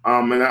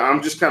 And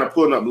I'm just kind of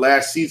pulling up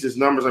last season's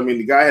numbers. I mean,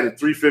 the guy had a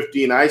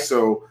 315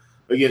 ISO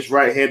against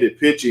right-handed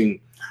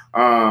pitching.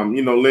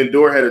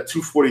 Lindor had a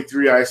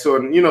 243 ISO.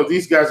 And,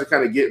 these guys are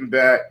kind of getting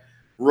back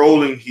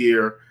rolling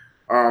here.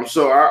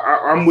 So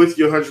I'm with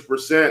you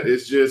 100%.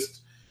 It's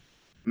just,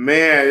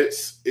 man,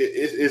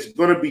 it's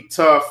going to be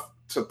tough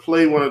to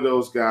play one of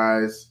those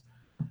guys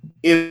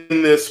in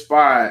this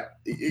spot.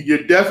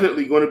 You're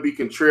definitely going to be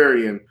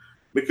contrarian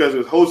because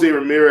with Jose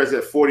Ramirez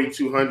at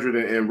 4,200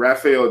 and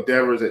Rafael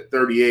Devers at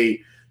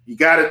 38, you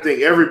got to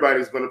think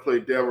everybody's going to play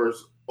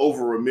Devers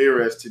over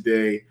Ramirez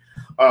today.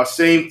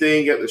 Same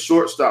thing at the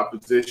shortstop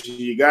position.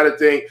 You got to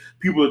think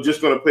people are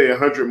just going to pay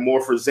 100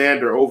 more for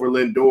Xander over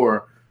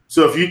Lindor.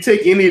 So if you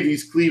take any of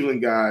these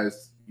Cleveland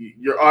guys,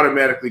 you're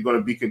automatically going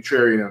to be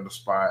contrarian on the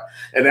spot.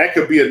 And that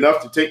could be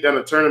enough to take down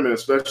a tournament,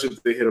 especially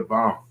if they hit a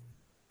bomb.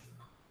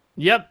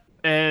 Yep.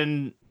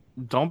 And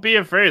don't be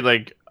afraid.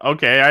 Like,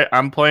 okay,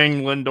 I'm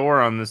playing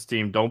Lindor on this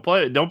team.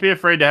 Don't be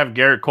afraid to have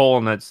Garrett Cole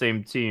on that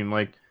same team.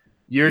 Like,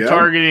 You're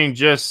targeting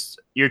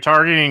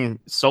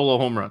solo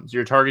home runs.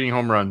 You're targeting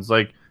home runs.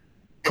 Like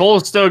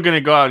Cole's still going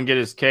to go out and get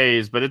his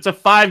Ks, but it's a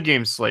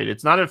 5-game slate.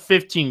 It's not a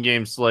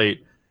 15-game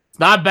slate. It's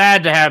not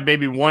bad to have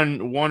maybe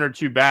one or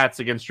two bats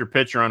against your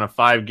pitcher on a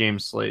 5-game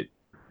slate.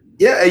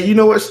 Yeah, and you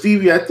know what,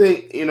 Stevie? I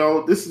think,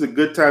 this is a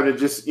good time to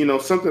just,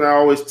 something I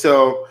always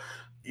tell,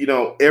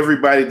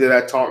 everybody that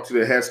I talk to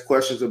that has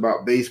questions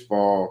about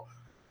baseball.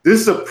 This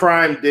is a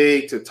prime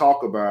day to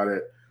talk about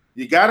it.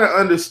 You got to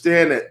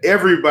understand that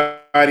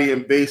everybody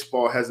in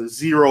baseball has a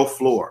zero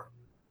floor.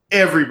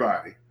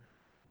 Everybody.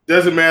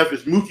 Doesn't matter if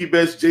it's Mookie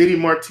Betts, JD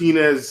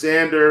Martinez,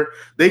 Xander.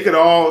 They could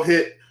all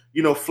hit,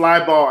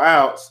 fly ball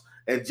outs,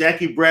 and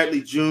Jackie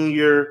Bradley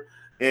Jr.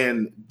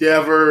 and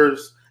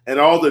Devers and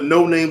all the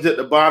no names at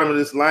the bottom of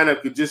this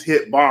lineup could just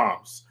hit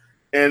bombs.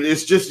 And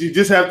it's just, you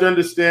just have to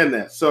understand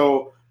that.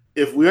 So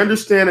if we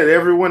understand that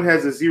everyone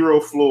has a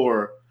zero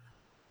floor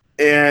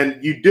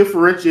and you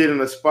differentiate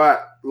in a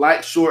spot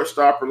like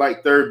shortstop or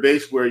like third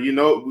base where,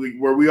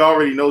 where we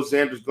already know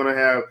Xander's going to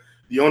have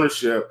the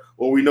ownership,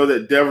 or we know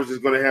that Devers is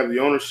going to have the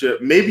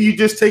ownership, maybe you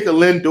just take a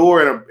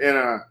Lindor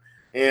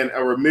and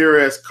a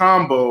Ramirez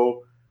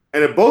combo,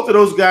 and if both of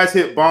those guys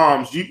hit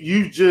bombs,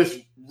 you just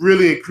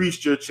really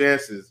increased your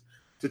chances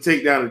to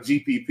take down a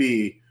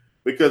GPP,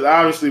 because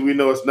obviously we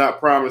know it's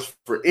not promised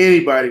for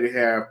anybody to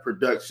have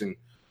production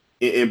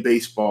in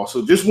baseball.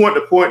 So just want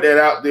to point that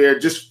out there,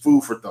 just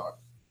food for thought.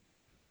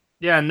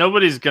 Yeah,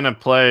 nobody's going to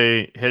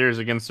play hitters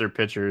against their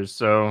pitchers.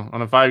 So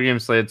on a 5-game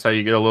slate, that's how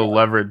you get a little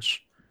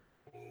leverage.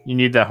 You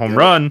need that home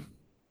run.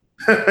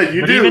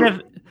 You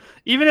do.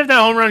 Even if that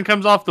home run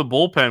comes off the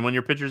bullpen when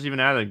your pitcher's even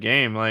out of the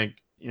game,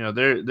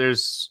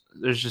 there's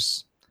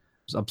just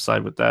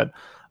upside with that.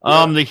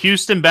 Yeah. The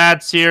Houston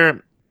bats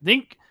here, I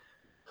think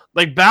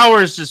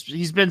Bauer's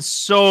he's been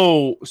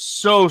so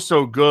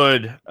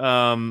good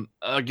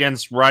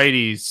against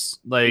righties.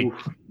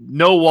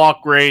 No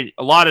walk rate,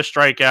 a lot of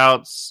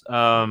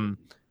strikeouts.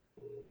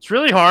 It's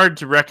really hard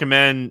to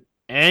recommend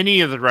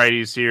any of the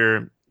righties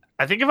here.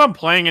 I think if I'm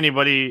playing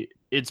anybody,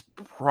 it's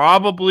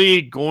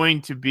probably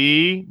going to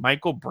be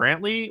Michael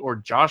Brantley or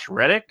Josh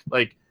Reddick.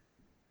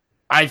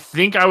 I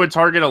think I would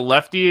target a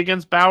lefty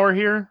against Bauer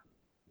here.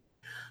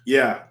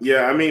 Yeah.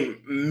 I mean,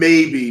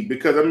 maybe,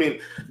 because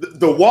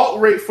the walk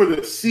rate for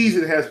the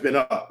season has been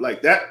up.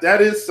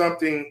 That is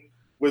something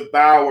with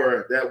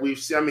Bauer that we've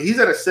seen. He's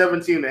at a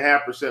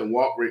 17.5%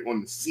 walk rate on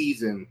the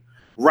season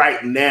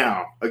right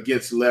now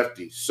against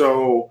lefties.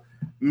 So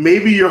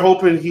maybe you're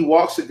hoping he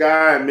walks a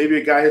guy and maybe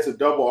a guy hits a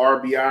double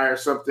RBI or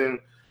something.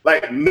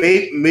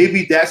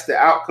 Maybe that's the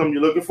outcome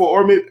you're looking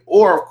for.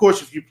 Or of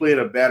course, if you're playing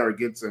a batter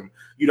against him,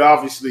 you'd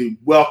obviously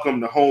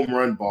welcome the home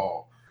run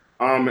ball.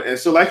 And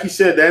so, like you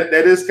said, that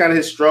is kind of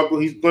his struggle.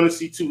 He's going to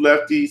see two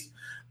lefties.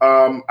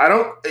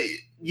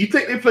 You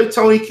think they play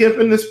Tony Kemp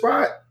in this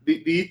spot? Do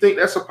you think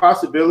that's a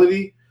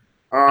possibility?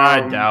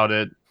 I doubt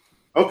it.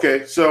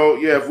 Okay, so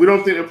yeah, if we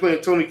don't think they're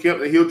playing Tony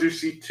Kemp, then he'll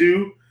just see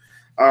two.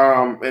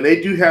 And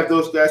they do have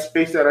those guys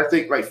spaced out, I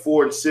think,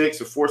 4 and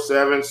 6 or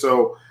 4-7.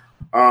 So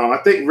I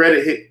think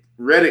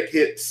Reddick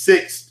hit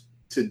 6th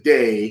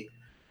today,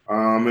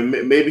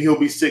 and maybe he'll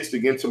be 6th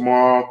again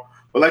tomorrow.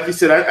 But like you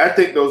said, I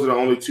think those are the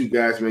only two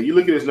guys, man. You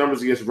look at his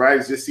numbers against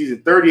righties this season: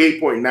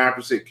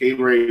 38.9% K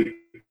rate,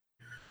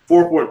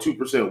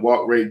 4.2%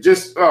 walk rate,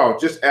 just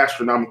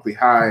astronomically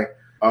high.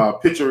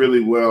 Pitching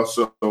really well,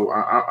 so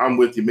I'm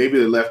with you. Maybe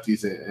the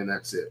lefties, and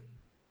that's it.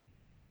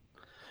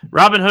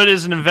 Robinhood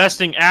is an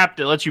investing app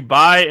that lets you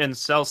buy and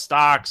sell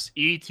stocks,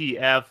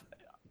 ETF,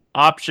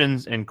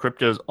 options, and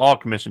cryptos, all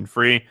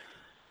commission-free.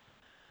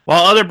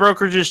 While other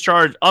brokerages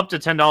charge up to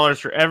 $10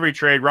 for every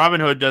trade,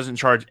 Robinhood doesn't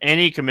charge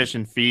any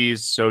commission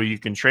fees, so you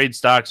can trade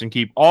stocks and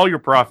keep all your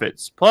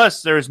profits.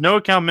 Plus, there is no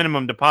account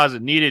minimum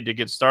deposit needed to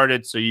get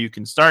started, so you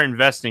can start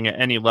investing at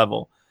any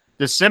level.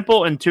 The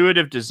simple,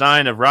 intuitive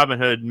design of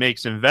Robinhood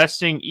makes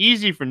investing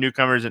easy for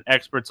newcomers and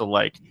experts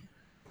alike.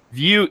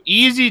 View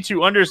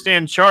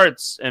easy-to-understand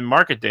charts and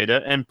market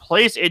data, and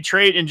place a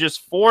trade in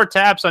just 4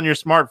 taps on your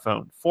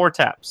smartphone. 4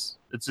 taps.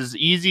 It's as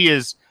easy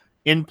as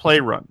in-play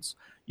runs.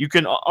 You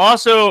can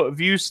also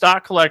view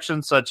stock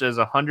collections such as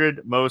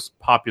 100 most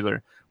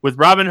popular. With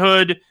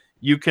Robinhood,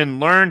 you can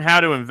learn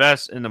how to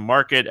invest in the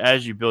market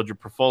as you build your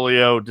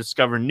portfolio,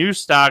 discover new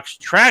stocks,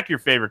 track your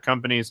favorite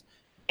companies,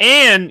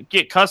 and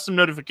get custom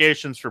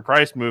notifications for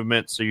price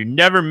movement so you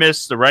never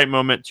miss the right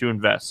moment to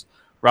invest.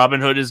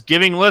 Robinhood is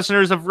giving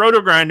listeners of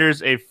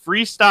RotoGrinders a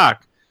free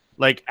stock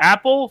like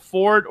Apple,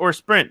 Ford, or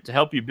Sprint to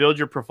help you build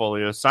your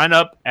portfolio. Sign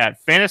up at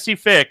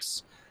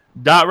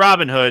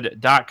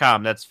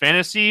fantasyfix.robinhood.com. That's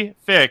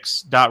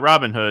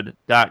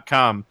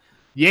fantasyfix.robinhood.com.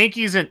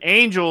 Yankees and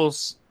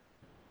Angels,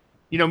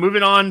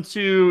 moving on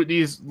to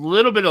these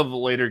little bit of the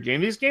later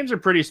game. These games are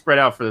pretty spread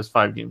out for this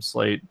 5-game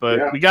slate,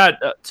 but we got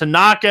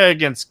Tanaka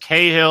against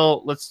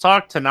Cahill. Let's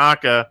talk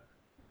Tanaka.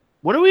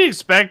 What do we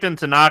expect in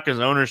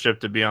Tanaka's ownership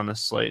to be on this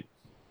slate?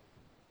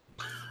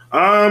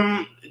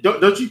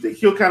 Don't you think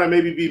he'll kind of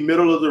maybe be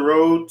middle of the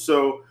road?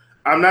 So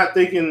I'm not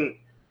thinking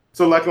 –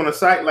 so like on a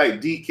site like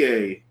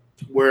DK,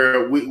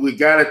 where we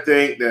got to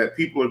think that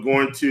people are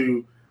going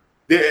to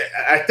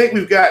I think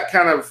we've got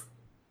kind of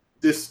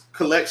this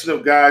collection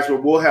of guys where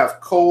we'll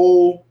have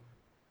Cole,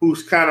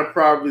 who's kind of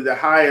probably the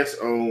highest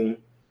owned.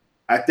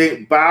 I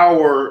think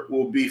Bauer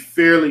will be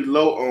fairly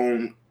low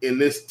owned in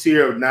this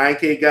tier of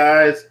 9K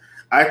guys.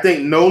 I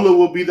think Nola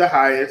will be the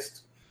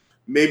highest,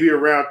 maybe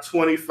around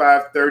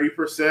 25,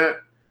 30%.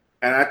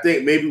 And I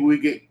think maybe we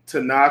get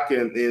Tanaka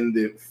in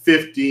the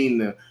 15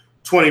 to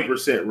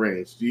 20%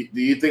 range. Do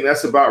you think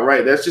that's about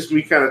right? That's just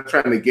me kind of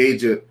trying to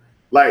gauge it,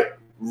 like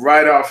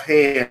right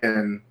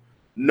offhand,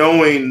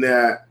 knowing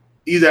that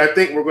I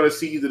think we're going to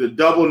see either the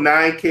double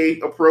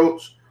 9K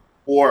approach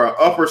or an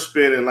upper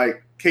spin in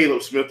like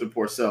Caleb Smith and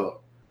Porcello.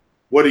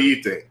 What do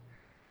you think?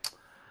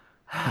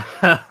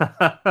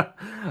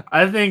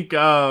 I think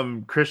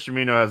Christian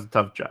Mino has a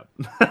tough job.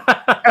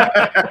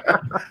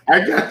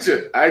 I got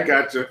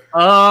you.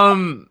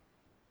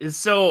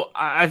 So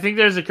I think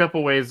there's a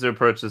couple ways to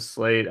approach this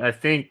slate. I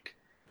think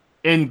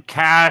in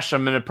cash,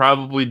 I'm going to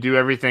probably do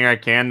everything I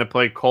can to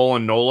play Cole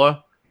and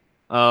Nola.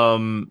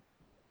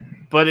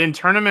 But in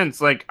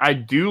tournaments, like I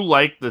do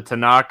like the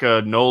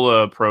Tanaka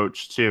Nola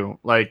approach too.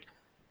 Like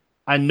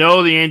I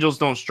know the Angels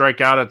don't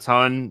strike out a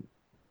ton,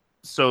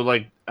 so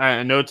like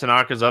I know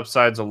Tanaka's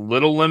upside's a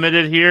little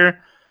limited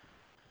here.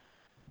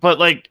 But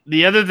like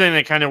the other thing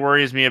that kind of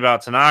worries me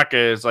about Tanaka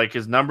is like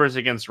his numbers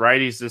against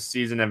righties this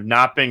season have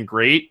not been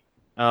great.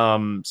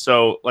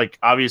 So like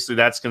obviously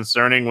that's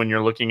concerning when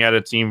you're looking at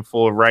a team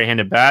full of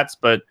right-handed bats.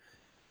 But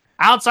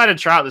outside of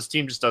Trout, this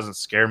team just doesn't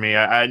scare me.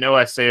 I know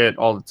I say it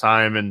all the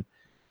time, and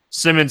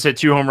Simmons hit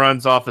 2 home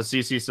runs off of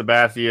CC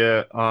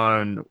Sabathia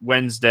on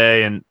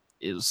Wednesday, and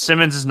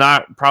Simmons is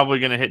not probably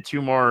going to hit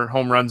 2 more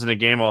home runs in a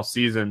game all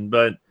season.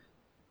 But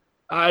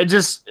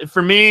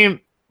for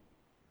me,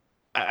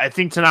 I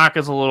think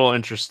Tanaka's a little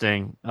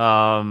interesting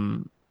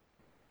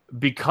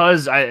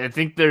because I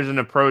think there's an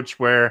approach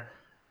where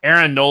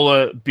Aaron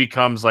Nola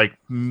becomes like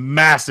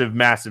massive,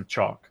 massive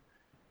chalk.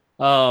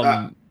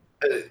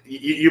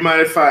 You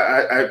mind if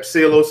I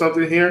say a little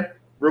something here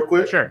real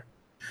quick? Sure.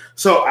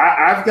 So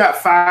I've got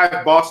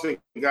 5 Boston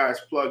guys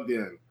plugged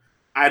in.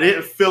 I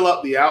didn't fill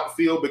up the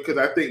outfield because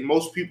I think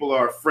most people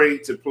are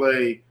afraid to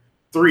play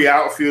 3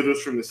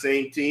 outfielders from the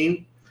same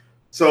team.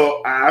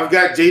 So I've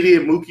got JD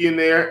and Mookie in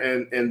there,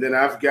 and then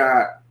I've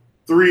got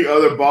 3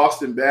 other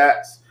Boston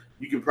bats.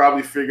 You can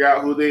probably figure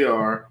out who they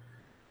are.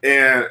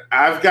 And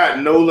I've got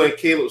Nola and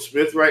Caleb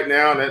Smith right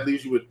now, and that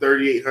leaves you with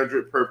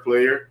 3,800 per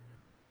player.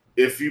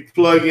 If you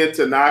plug in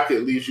Tanaka,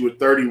 it leaves you with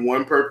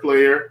 31 per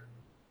player.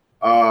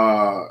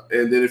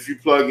 And then if you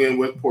plug in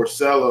with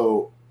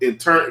Porcello,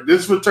 this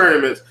is for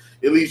tournaments,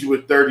 it leaves you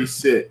with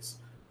 36.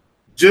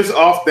 Just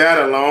off that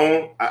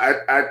alone,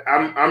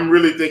 I'm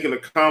really thinking the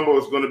combo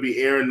is going to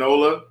be Aaron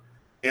Nola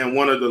and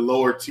one of the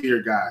lower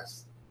tier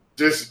guys.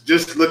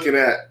 Just looking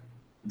at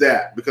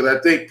that, because I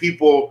think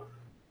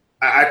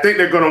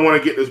they're going to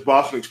want to get this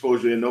Boston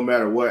exposure in no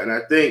matter what, and I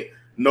think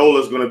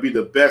Nola is going to be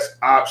the best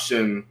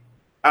option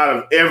out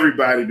of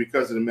everybody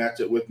because of the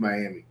matchup with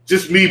Miami.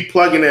 Just me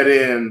plugging that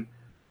in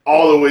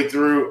all the way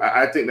through,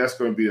 I think that's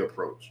going to be the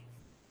approach.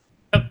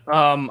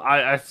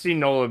 I see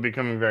Nola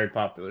becoming very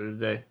popular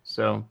today.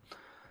 So,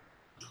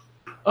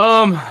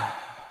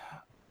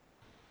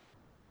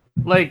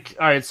 like,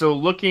 all right. So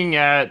looking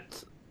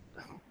at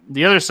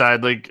the other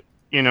side, like,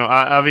 you know,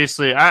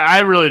 obviously, I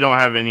really don't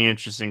have any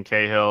interest in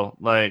Cahill.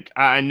 Like,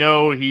 I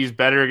know he's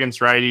better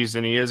against righties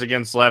than he is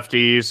against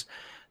lefties.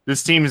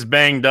 This team is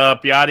banged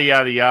up, yada,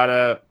 yada,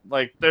 yada.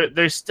 Like,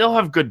 they still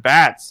have good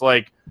bats.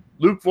 Like,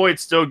 Luke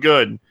Voigt's still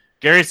good.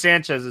 Gary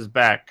Sanchez is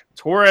back.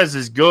 Torres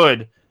is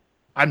good.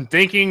 I'm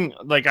thinking,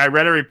 like, I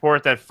read a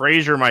report that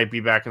Frazier might be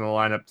back in the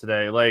lineup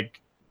today.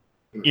 Like,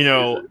 you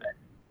know,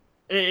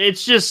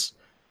 it's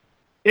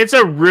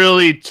a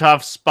really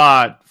tough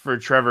spot for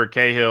Trevor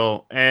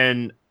Cahill.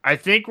 And I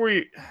think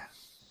we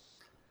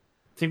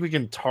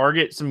can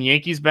target some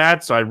Yankees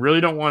bats, so I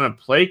really don't want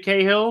to play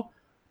Cahill.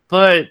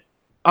 But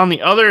on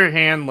the other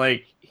hand,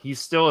 like, he's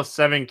still a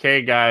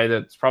 7K guy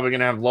that's probably going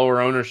to have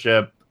lower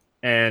ownership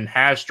and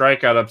has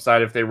strikeout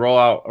upside if they roll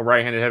out a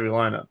right-handed heavy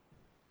lineup.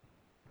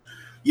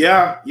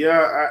 Yeah,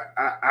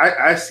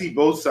 I see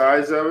both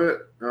sides of it.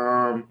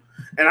 And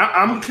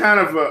I'm kind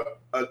of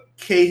a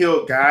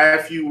Cahill guy,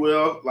 if you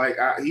will. Like,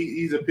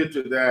 he's a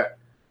pitcher that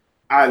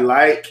I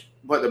like,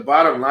 but the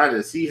bottom line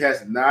is he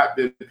has not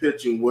been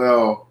pitching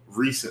well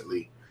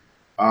recently.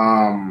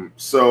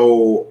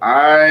 So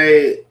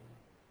I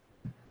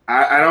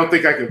don't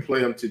think I can play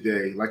him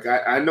today. Like,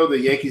 I know the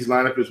Yankees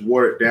lineup is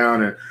watered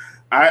down, and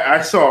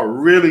I saw a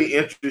really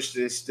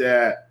interesting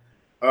stat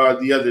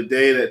the other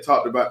day that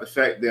talked about the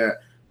fact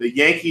that the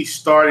Yankees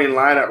starting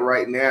lineup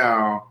right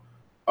now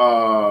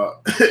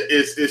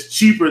is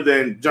cheaper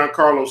than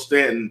Giancarlo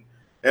Stanton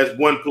as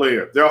one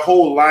player. Their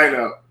whole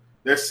lineup,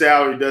 their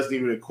salary doesn't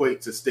even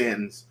equate to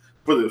Stanton's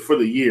for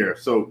the year.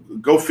 So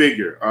go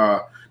figure.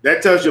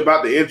 That tells you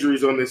about the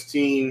injuries on this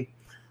team.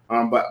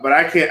 But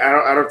I can't.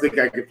 I don't think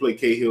I can play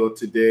Cahill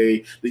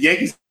today. The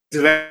Yankees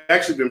have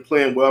actually been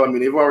playing well. I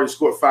mean, they've already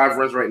scored 5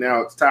 runs right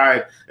now. It's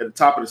tied at the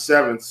top of the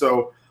 7th.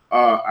 So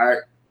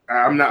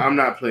I'm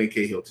not playing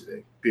Cahill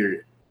today.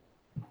 Period.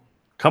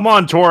 Come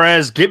on,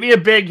 Torres, give me a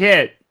big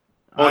hit.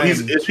 Oh, is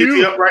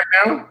he up right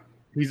now?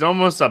 He's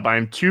almost up.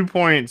 I'm 2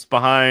 points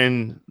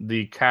behind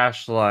the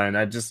cash line.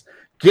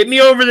 Get me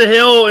over the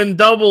hill in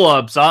double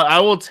ups. I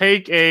will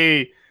take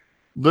a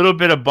little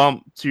bit of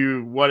bump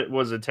to what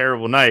was a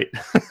terrible night.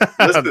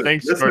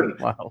 Listen,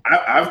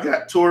 I've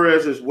got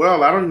Torres as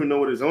well. I don't even know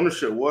what his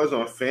ownership was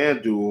on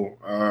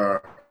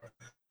FanDuel.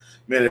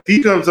 Man, if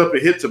he comes up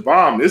and hits a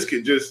bomb, this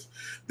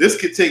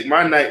could take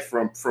my night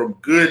from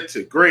good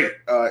to great.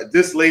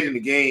 This late in the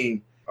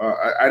game,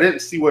 I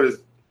didn't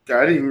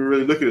even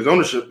really look at his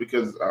ownership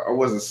because I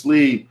wasn't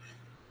asleep.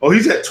 Oh,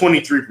 he's at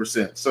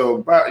 23%. So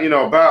about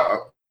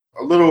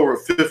a little over a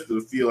fifth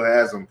of the field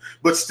has him,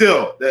 but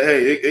still,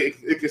 hey,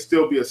 it can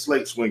still be a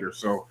slate swinger.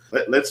 So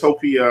let's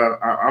hope he.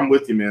 I'm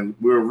with you, man.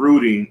 We're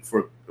rooting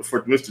for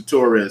Mr.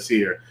 Torres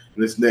here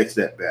in this next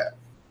at bat.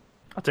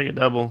 I'll take a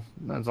double.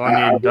 That's all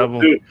I need. A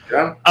double.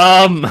 Yeah.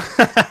 All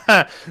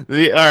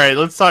right.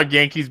 Let's talk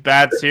Yankees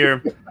bats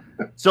here.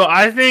 So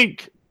I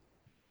think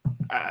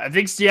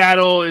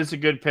Seattle is a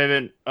good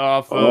pivot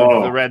off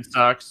of the Red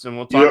Sox, and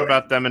we'll talk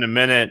about them in a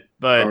minute.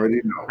 But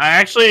I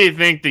actually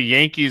think the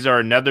Yankees are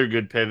another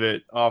good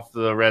pivot off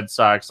the Red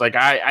Sox. Like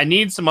I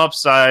need some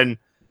upside,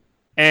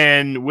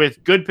 and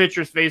with good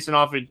pitchers facing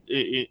off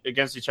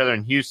against each other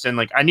in Houston,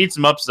 like I need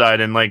some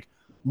upside. And like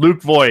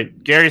Luke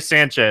Voit, Gary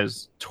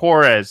Sanchez,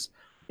 Torres,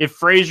 if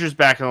Frazier's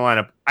back in the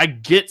lineup, I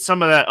get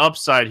some of that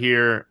upside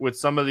here with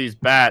some of these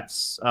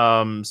bats.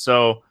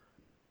 So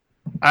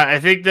I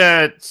think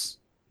that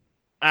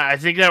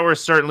we're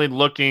certainly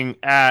looking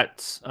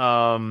at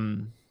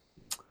some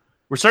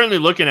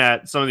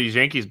of these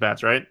Yankees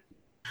bats, right?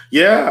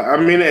 Yeah, I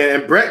mean,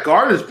 and Brett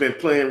Gardner's been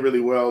playing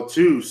really well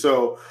too.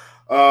 So,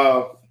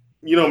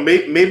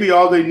 maybe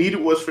all they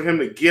needed was for him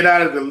to get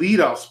out of the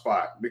leadoff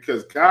spot,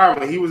 because God,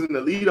 when he was in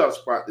the leadoff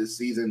spot this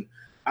season,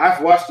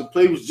 I've watched the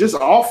play, was just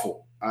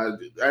awful. I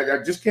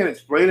just can't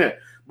explain it.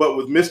 But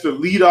with Mr.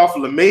 Leadoff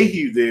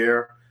LeMahieu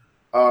there,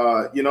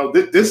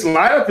 this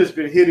lineup has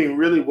been hitting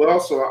really well.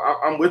 So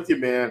I'm with you,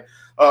 man.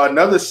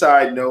 Another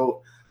side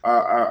note,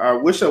 I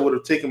wish I would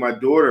have taken my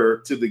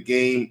daughter to the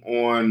game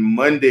on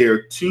Monday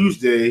or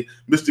Tuesday.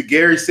 Mr.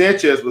 Gary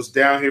Sanchez was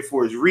down here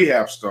for his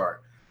rehab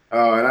start,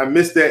 and I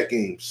missed that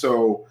game.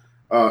 So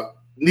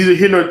neither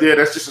here nor there.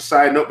 That's just a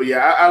side note. But,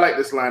 yeah, I like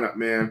this lineup,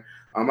 man.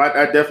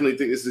 I definitely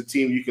think this is a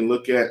team you can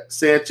look at.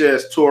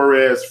 Sanchez,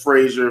 Torres,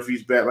 Frazier, if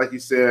he's back, like you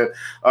said.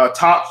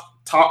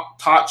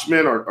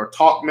 Tauchman or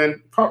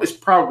Talkman. It's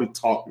probably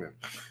Talkman.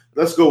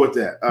 Let's go with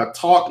that.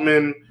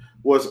 Talkman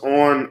was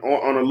on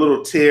a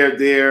little tear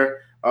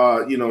there,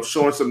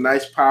 showing some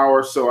nice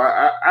power. So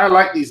I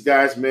like these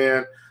guys,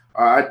 man.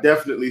 I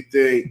definitely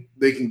think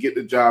they can get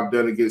the job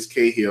done against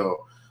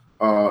Cahill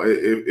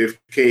if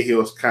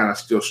Cahill's kind of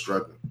still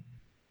struggling.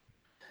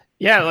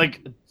 Yeah,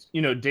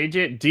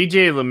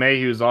 DJ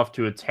LeMahieu is off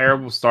to a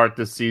terrible start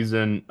this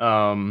season.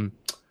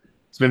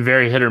 It's been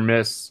very hit or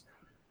miss.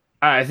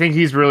 I think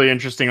he's really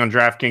interesting on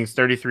DraftKings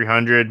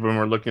 3,300 when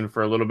we're looking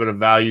for a little bit of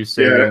value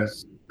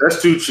savings. Yeah,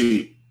 that's too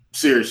cheap.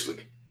 Seriously.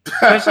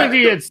 Especially if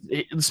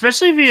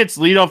he hits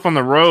leadoff on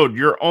the road,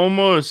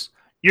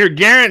 you're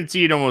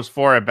guaranteed almost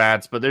 4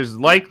 at-bats, but there's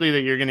likely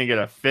that you're going to get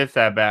a 5th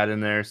at-bat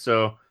in there.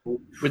 So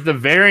with the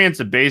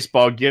variance of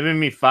baseball, giving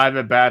me 5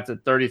 at-bats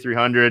at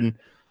 3,300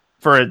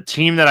 for a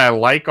team that I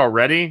like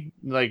already,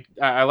 like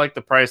I like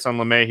the price on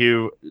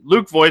LeMahieu.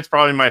 Luke Voigt's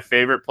probably my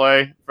favorite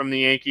play from the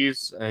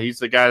Yankees. He's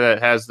the guy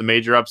that has the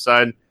major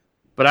upside.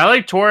 But I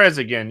like Torres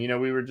again.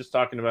 We were just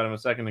talking about him a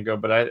second ago,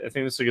 but I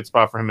think this is a good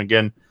spot for him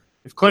again.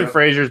 If Clint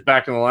Frazier's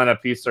back in the lineup,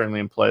 he's certainly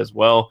in play as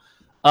well.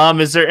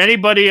 Is there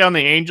anybody on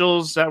the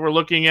Angels that we're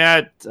looking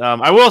at?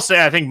 I will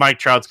say I think Mike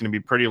Trout's going to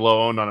be pretty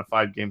low owned on a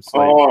 5-game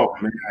slate. Oh,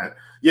 man.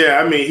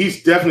 Yeah, I mean,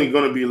 he's definitely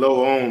going to be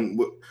low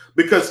owned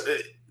because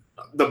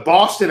the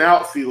Boston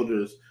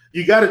outfielders,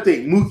 you got to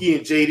think Mookie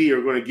and JD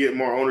are going to get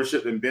more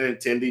ownership than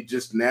Benintendi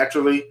just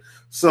naturally.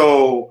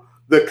 So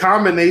the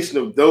combination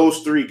of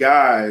those 3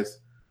 guys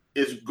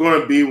is going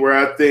to be where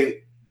I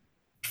think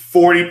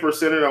 40%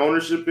 of the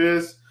ownership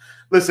is.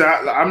 Listen,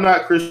 I'm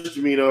not Chris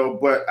Jamino,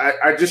 but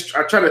I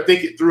try to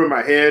think it through in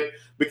my head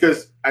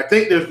because I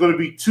think there's going to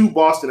be 2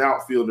 Boston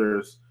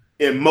outfielders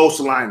in most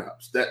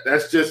lineups.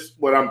 That's just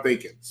what I'm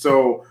thinking.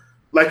 So,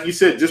 like you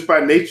said, just by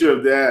nature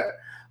of that,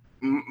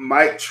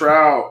 Mike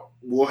Trout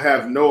will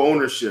have no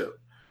ownership.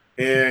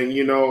 And,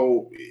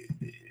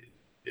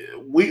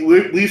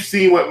 we've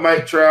seen what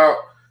Mike Trout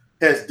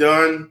has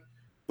done.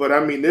 But,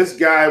 I mean, this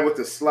guy with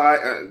the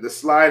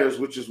sliders,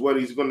 which is what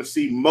he's going to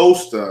see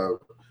most of,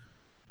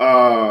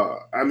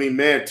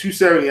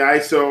 270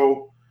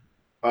 ISO,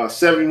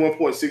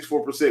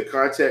 71.64%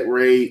 contact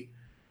rate.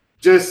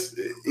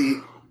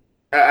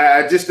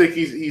 I just think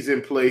he's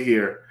in play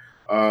here.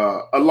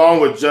 Along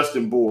with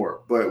Justin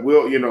Bour. But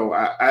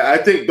I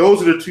think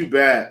those are the 2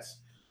 bats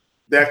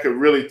that could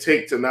really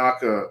take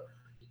Tanaka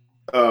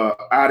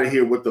out of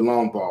here with the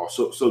long ball.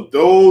 So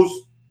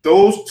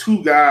those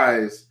 2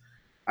 guys,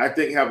 I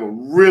think, have a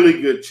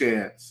really good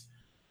chance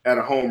at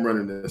a home run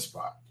in this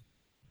spot.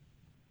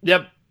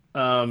 Yep.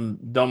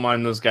 Don't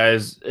mind those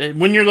guys.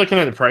 When you're looking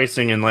at the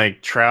pricing and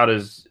like Trout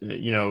is,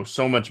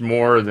 so much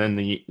more than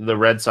the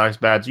Red Sox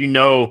bats,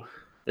 that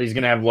he's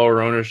going to have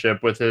lower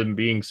ownership with him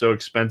being so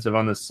expensive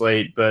on the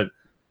slate. But,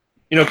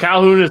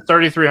 Calhoun is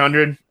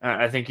 3,300.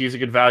 I think he's a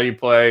good value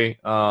play.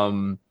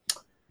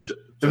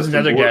 There's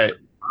another guy.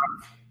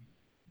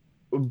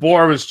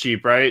 Bohr was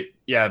cheap, right?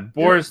 Yeah,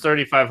 Bohr is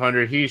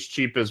 3,500. He's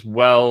cheap as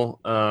well.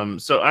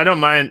 So I don't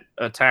mind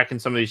attacking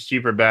some of these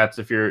cheaper bats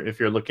if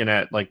you're looking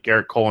at like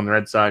Garrett Cole and the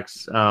Red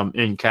Sox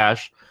in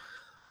cash.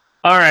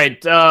 All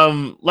right,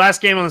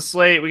 last game on the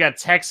slate, we got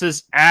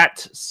Texas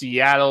at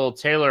Seattle.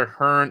 Taylor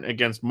Hearn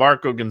against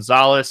Marco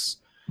Gonzalez.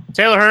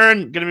 Taylor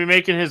Hearn going to be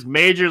making his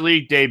major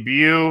league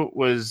debut.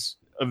 Was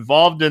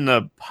involved in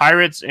the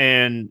Pirates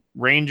and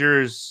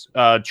Rangers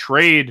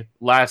trade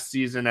last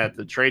season at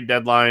the trade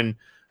deadline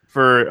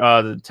for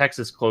the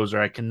Texas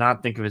closer. I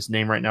cannot think of his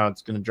name right now.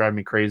 It's going to drive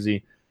me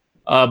crazy.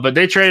 But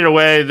they traded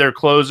away their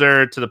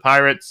closer to the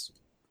Pirates.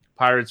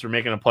 Pirates were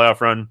making a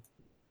playoff run.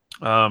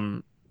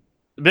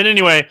 But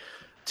anyway,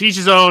 to each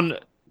his own.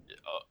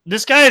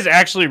 This guy is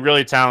actually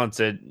really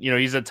talented.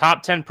 He's a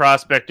top 10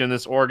 prospect in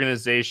this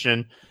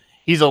organization.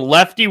 He's a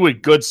lefty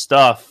with good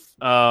stuff.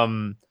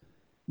 When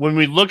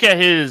we look at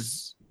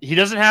he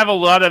doesn't have a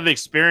lot of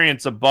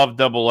experience above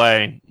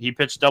AA. He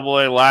pitched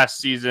AA last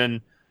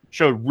season.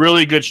 Showed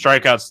really good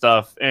strikeout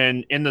stuff.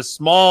 And in the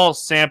small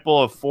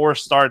sample of 4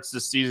 starts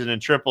this season in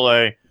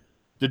AAA,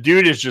 the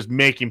dude is just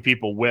making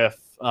people whiff.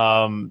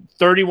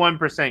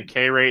 31%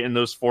 K rate in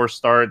those 4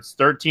 starts,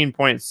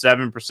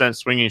 13.7%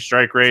 swinging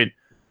strike rate.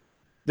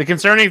 The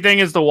concerning thing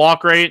is the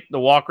walk rate. The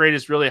walk rate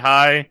is really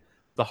high.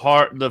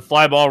 The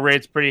fly ball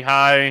rate's pretty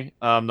high.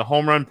 The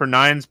home run per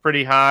 9's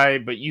pretty high.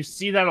 But you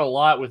see that a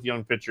lot with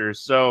young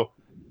pitchers. So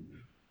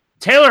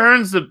Taylor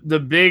Hearn's the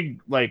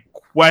big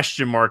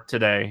question mark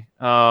today,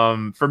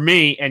 for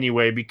me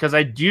anyway, because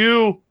I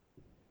do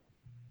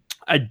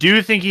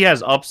think he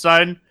has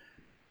upside,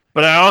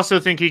 but I also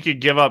think he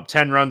could give up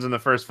 10 runs in the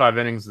first 5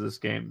 innings of this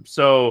game.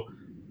 So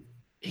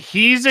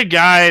he's a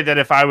guy that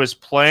if I was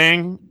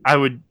playing, I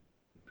would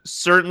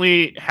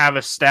certainly have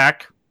a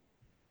stack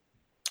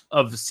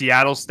of the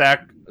Seattle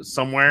stack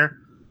somewhere,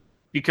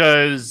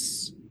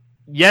 because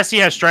yes, he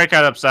has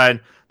strikeout upside.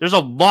 There's a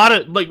lot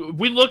of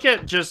we look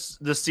at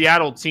just the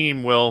Seattle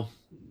team,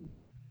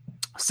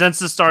 since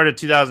the start of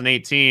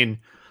 2018,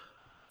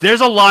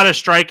 there's a lot of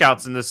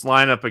strikeouts in this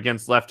lineup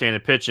against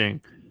left-handed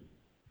pitching,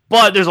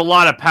 but there's a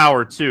lot of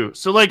power too.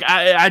 So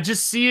I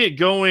just see it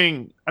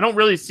going. I don't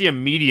really see a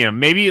medium.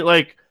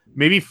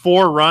 Maybe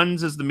 4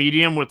 runs is the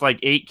medium with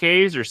 8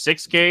 Ks or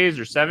 6 Ks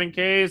or 7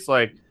 Ks.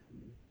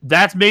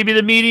 That's maybe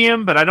the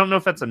medium, but I don't know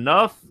if that's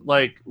enough.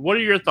 What are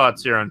your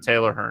thoughts here on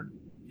Taylor Hearn?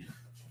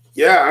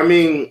 Yeah, I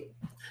mean,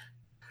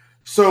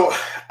 so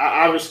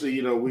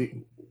obviously,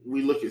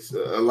 we look at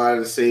a lot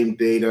of the same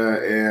data,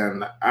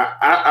 and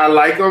I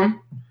like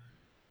him,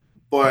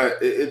 but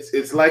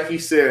it's like you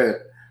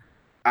said,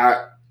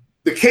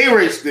 the K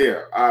rate's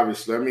there,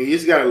 obviously. I mean,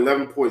 he's got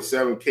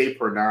 11.7 K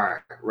per 9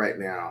 right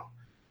now,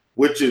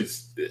 which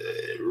is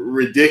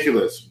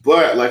ridiculous.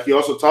 But like you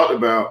also talked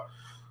about,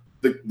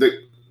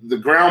 the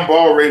ground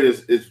ball rate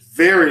is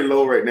very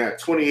low right now,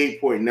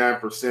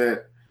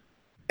 28.9%.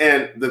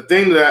 And the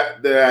thing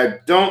that I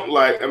don't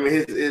like, I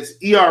mean, his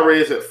ERA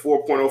is at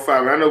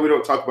 4.05. And I know we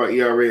don't talk about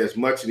ERA as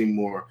much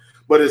anymore,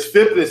 but his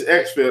FIP and his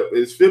xFIP,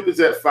 his FIP is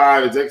at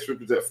 5, his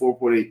xFIP is at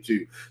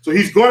 4.82. So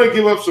he's going to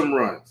give up some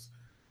runs.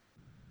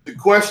 The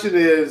question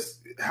is,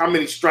 how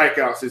many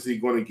strikeouts is he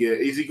going to get?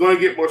 Is he going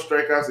to get more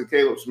strikeouts than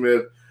Caleb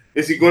Smith?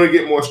 Is he going to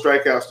get more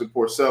strikeouts than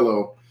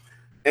Porcello?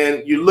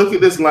 And you look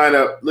at this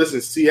lineup, listen,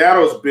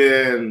 Seattle's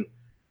been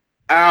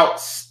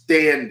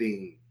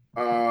outstanding,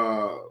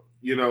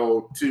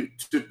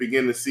 to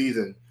begin the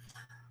season.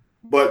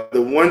 But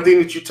the one thing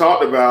that you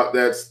talked about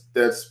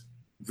that's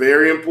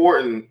very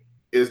important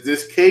is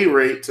this K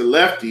rate to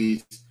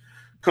lefties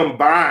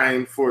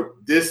combined for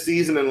this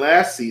season and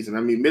last season.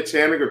 I mean, Mitch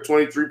Haniger,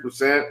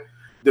 23%,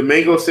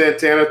 Domingo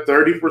Santana,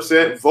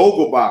 30%,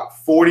 Vogelbach,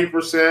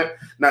 40%.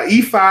 Now,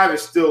 E5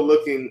 is still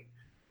looking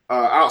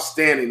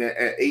outstanding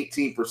at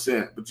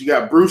 18%. But you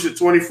got Bruce at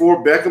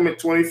 24, Beckham at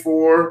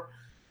 24,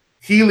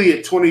 Healy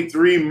at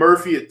 23,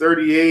 Murphy at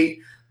 38.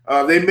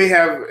 They may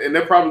have, and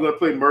they're probably going to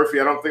play Murphy.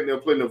 I don't think they'll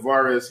play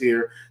Navarez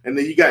here. And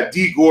then you got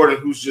D. Gordon,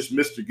 who's just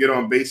Mr. Get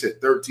on base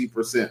at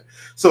 13%.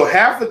 So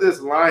half of this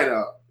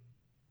lineup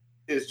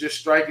is just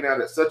striking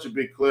out at such a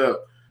big clip.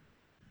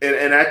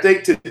 And I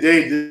think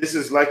today this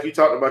is like you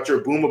talked about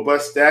your boom or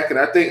bust stack, and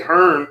I think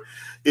Hearn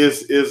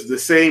is the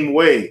same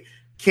way.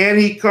 Can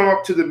he come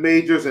up to the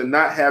majors and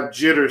not have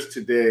jitters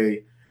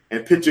today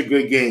and pitch a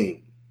good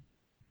game?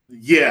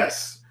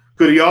 Yes.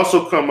 Could he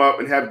also come up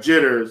and have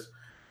jitters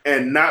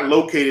and not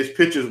locate his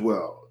pitches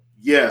well?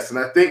 Yes. And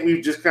I think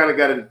we've just kind of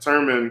got to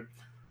determine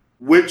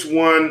which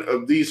one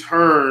of these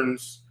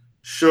Hearns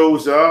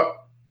shows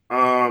up.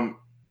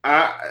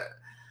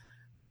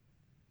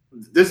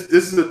 This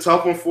is a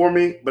tough one for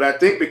me, but I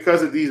think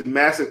because of these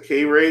massive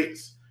K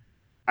rates,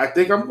 I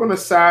think I'm going to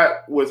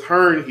side with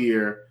Hearn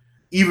here.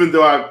 even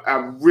though I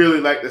really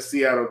like the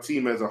Seattle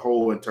team as a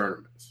whole in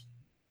tournaments.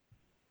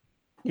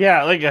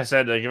 Yeah, like I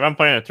said, like if I'm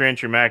playing a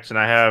 3-entry max and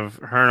I have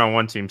Hearn on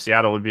one team,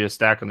 Seattle would be a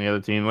stack on the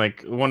other team.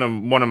 Like one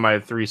of my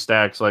 3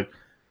 stacks. Like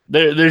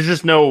there's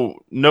just no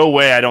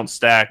way I don't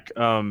stack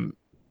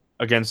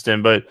against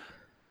him. But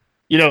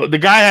the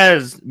guy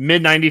has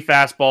mid-90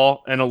 fastball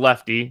and a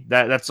lefty.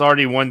 That's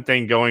already one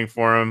thing going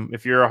for him.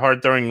 If you're a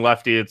hard-throwing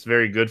lefty, it's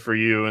very good for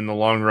you in the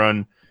long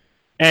run.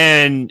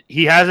 And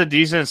he has a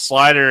decent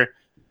slider.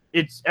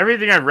 It's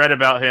everything I read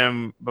about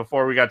him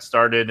before we got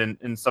started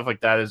and stuff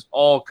like that is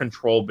all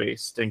control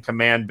based and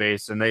command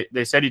based. And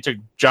they said he took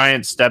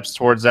giant steps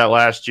towards that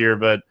last year.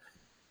 But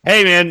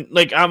hey, man,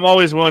 like I'm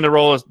always willing to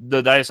roll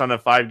the dice on a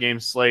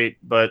 5-game slate,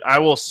 but I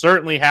will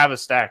certainly have a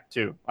stack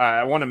too.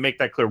 I want to make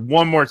that clear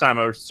one more time.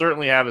 I will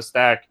certainly have a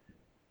stack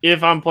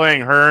if I'm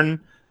playing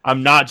Hearn.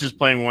 I'm not just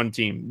playing one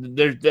team.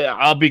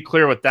 I'll be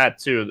clear with that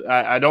too.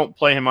 I don't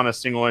play him on a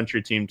single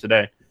entry team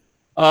today.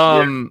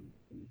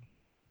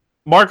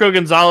 Marco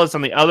Gonzalez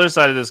on the other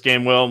side of this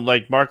game,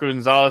 like Marco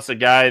Gonzalez, a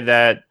guy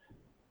that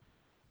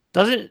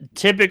doesn't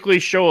typically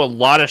show a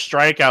lot of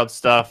strikeout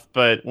stuff,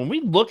 but when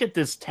we look at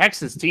this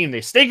Texas team, they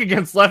stink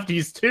against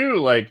lefties too.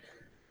 Like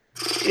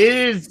it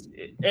is,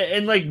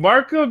 and like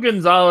Marco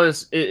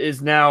Gonzalez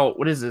is now,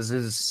 what is this?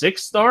 His 6th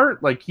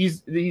start? Like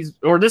this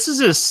is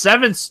his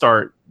 7th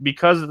start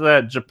because of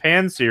that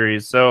Japan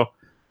series. So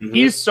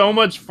he's so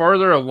much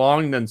further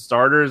along than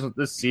starters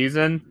this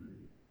season.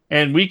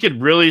 And we could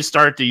really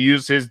start to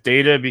use his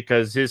data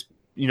because his,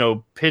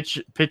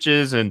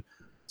 pitches and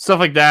stuff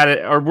like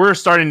that, we're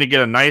starting to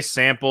get a nice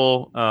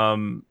sample.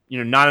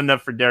 Not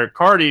enough for Derek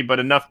Carty, but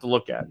enough to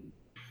look at.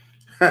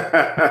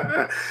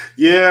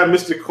 Yeah,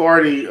 Mr.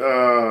 Carty.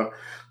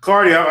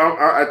 Carty,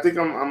 I think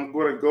I'm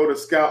going to go to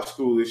scout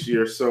school this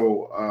year.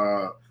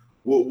 So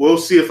we'll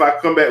see if I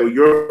come back with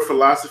your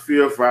philosophy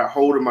or if I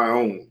hold to my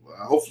own.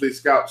 Hopefully,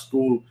 scout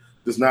school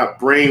does not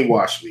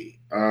brainwash me.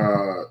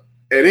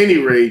 At any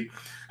rate,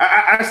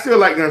 I still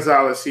like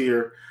Gonzalez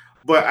here,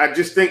 but I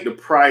just think the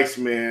price,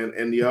 man,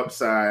 and the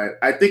upside,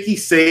 I think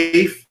he's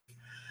safe,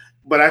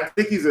 but I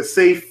think he's a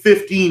safe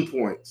 15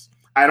 points.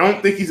 I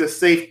don't think he's a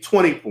safe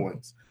 20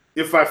 points.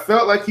 If I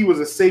felt like he was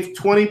a safe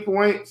 20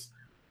 points,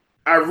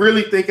 I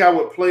really think I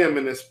would play him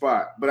in this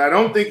spot, but I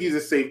don't think he's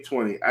a safe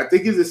 20. I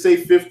think he's a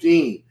safe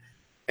 15.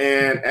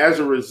 And as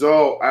a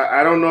result,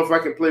 I don't know if I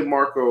can play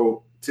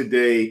Marco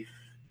today,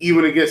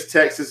 even against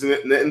Texas.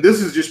 And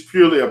this is just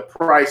purely a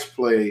price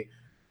play.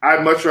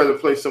 I'd much rather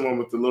play someone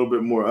with a little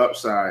bit more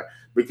upside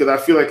because I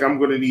feel like I'm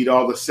going to need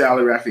all the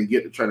salary I can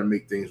get to try to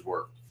make things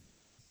work.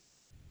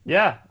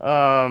 Yeah.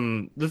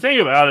 The thing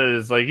about it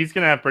is like he's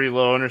going to have pretty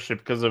low ownership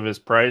because of his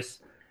price.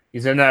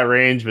 He's in that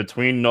range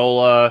between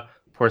Nola,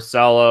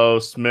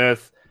 Porcello,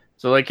 Smith.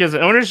 So like his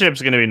ownership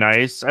is going to be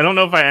nice. I don't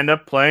know if I end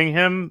up playing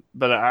him,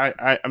 but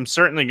I'm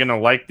certainly going to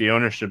like the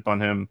ownership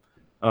on him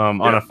on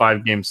a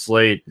 5-game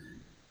slate.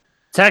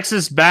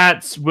 Texas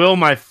bats,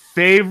 my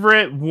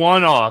favorite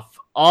one-off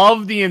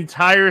of the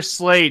entire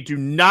slate, do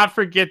not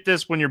forget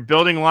this when you're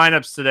building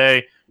lineups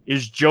today,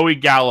 is Joey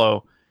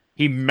Gallo.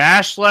 He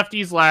mashed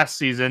lefties last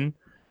season.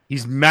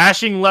 He's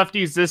mashing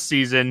lefties this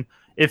season.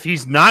 If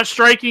he's not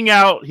striking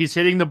out, he's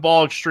hitting the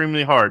ball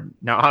extremely hard.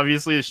 Now,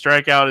 obviously, the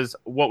strikeout is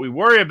what we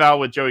worry about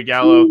with Joey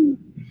Gallo,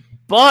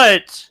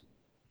 but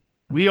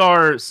we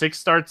are 6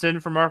 starts in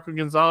for Marco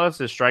Gonzalez.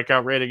 His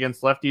strikeout rate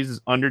against lefties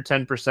is under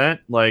 10%.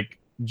 Like,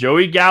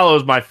 Joey Gallo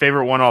is my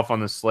favorite one-off on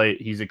the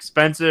slate. He's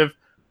expensive.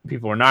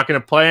 People are not going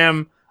to play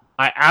him.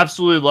 I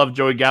absolutely love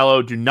Joey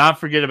Gallo. Do not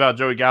forget about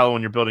Joey Gallo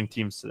when you're building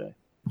teams today.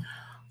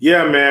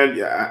 Yeah, man.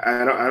 Yeah,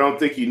 I don't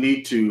think you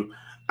need to.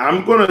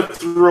 I'm going to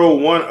throw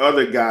one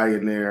other guy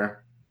in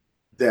there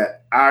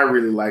that I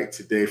really like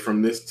today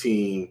from this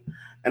team,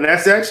 and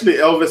that's actually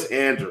Elvis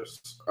Andrus.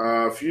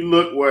 If you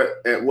look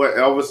at what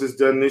Elvis has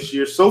done this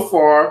year so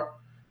far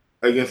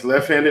against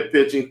left-handed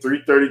pitching,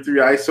 333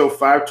 ISO,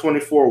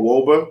 524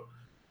 WOBA,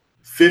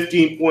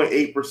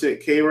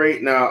 15.8% K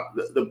rate. Now,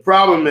 the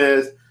problem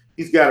is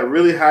he's got a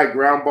really high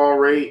ground ball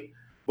rate,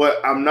 but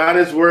I'm not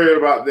as worried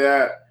about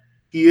that.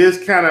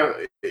 He's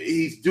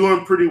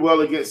doing pretty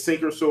well against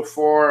sinkers so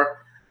far.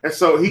 And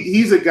so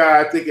he's a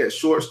guy, I think, at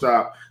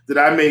shortstop that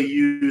I may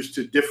use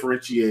to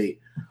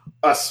differentiate,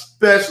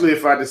 especially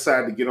if I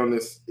decide to get on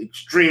this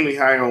extremely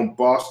high-owned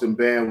Boston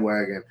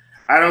bandwagon.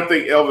 I don't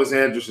think Elvis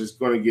Andrus is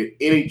going to get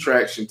any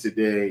traction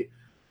today,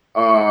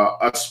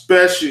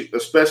 especially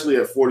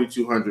at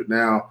 4,200.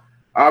 Now,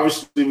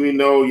 obviously, we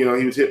know,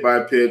 he was hit by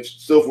a pitch,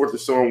 so forth and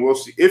so on. We'll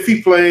see. If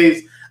he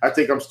plays, I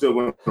think I'm still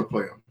going to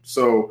play him.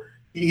 So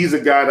he's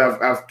a guy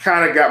that I've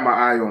kind of got my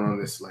eye on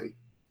this slate.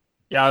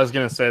 Yeah, I was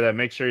going to say that.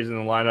 Make sure he's in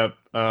the lineup.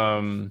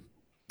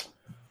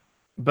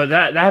 But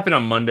that happened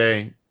on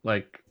Monday.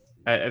 Like,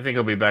 I think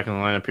he'll be back in the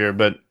lineup here.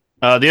 But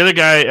the other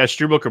guy,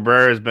 Asdrubal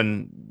Cabrera, has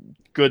been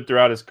good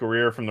throughout his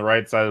career from the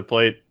right side of the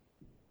plate.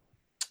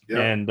 Yep.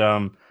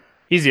 And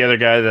he's the other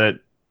guy that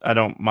I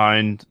don't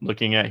mind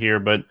looking at here.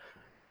 But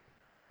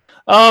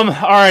all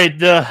right,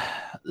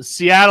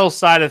 Seattle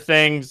side of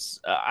things,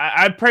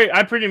 I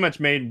pretty much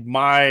made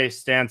my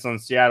stance on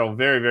Seattle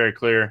very, very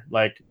clear.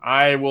 Like,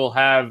 I will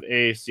have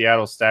a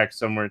Seattle stack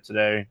somewhere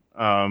today.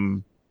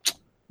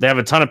 They have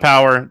a ton of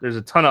power. There's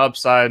a ton of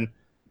upside,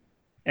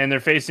 and they're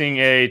facing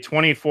a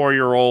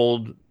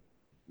 24-year-old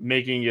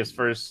making his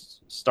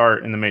first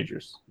start in the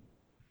majors.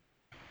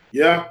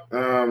 Yeah,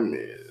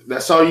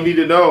 that's all you need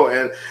to know,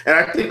 and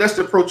I think that's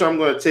the approach I'm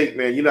going to take,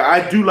 man. You know,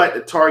 I do like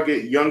to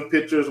target young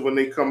pitchers when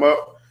they come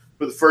up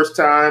for the first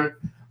time.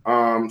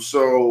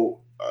 So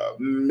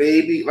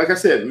maybe, like I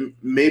said,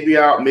 maybe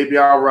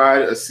I'll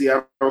ride a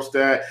Seattle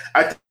stat.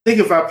 I think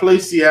if I play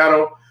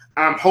Seattle,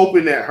 I'm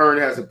hoping that Hearn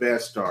has a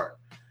bad start,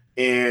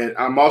 and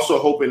I'm also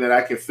hoping that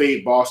I can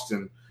fade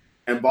Boston,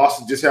 and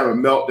Boston just have a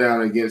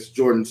meltdown against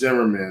Jordan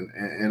Zimmerman,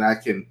 and I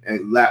can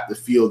lap the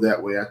field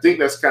that way. I think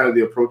that's kind of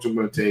the approach I'm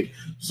going to take.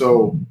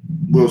 So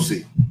we'll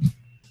see.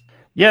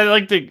 Yeah,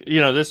 like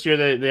this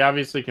year they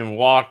obviously can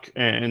walk,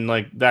 and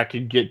like that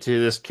could get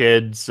to this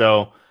kid.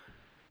 So,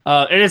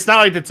 and it's not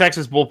like the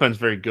Texas bullpen's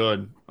very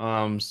good.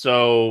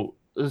 So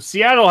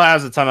Seattle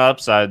has a ton of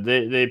upside.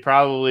 They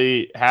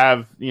probably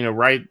have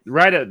right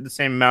at the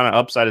same amount of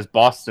upside as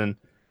Boston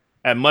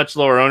at much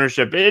lower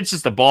ownership. It's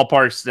just the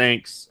ballpark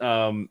stinks.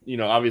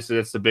 Obviously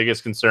that's the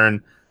biggest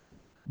concern,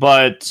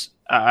 but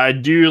I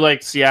do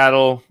like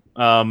Seattle.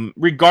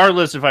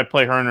 Regardless if I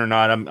play Hearn or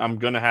not, I'm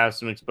going to have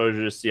some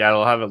exposure to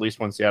Seattle. I'll have at least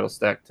one Seattle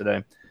stack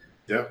today.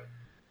 Yeah.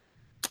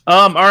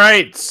 All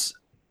right.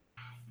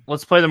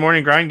 Let's play the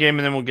morning grind game,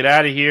 and then we'll get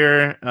out of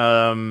here.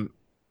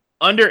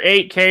 Under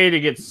 8K to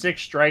get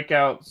 6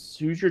 strikeouts.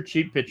 Who's your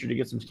cheap pitcher to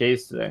get some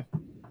Ks today?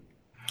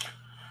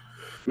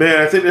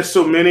 Man, I think there's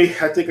so many.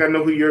 I think I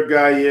know who your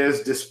guy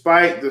is.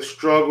 Despite the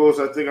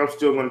struggles, I think I'm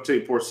still going to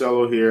take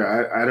Porcello here.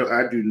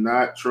 I do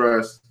not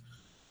trust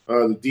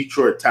the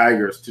Detroit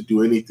Tigers to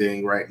do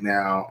anything right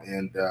now,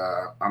 and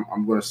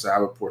I'm going to side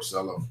with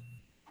Porcello.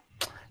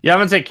 Yeah, I'm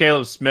going to take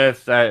Caleb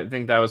Smith. I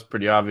think that was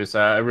pretty obvious.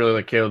 I really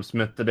like Caleb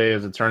Smith today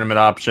as a tournament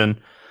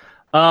option.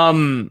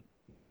 Over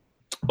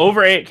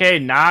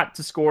 8K not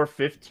to score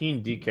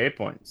 15 DK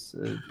points.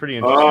 Pretty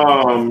interesting.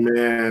 Oh,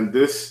 man.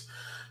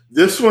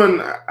 This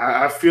one,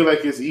 I feel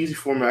like it's easy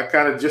for me. I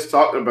kind of just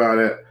talked about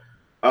it.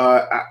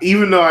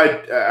 Even though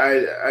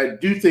I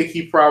do think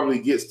he probably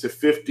gets to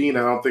 15,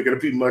 I don't think it'll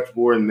be much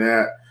more than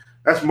that.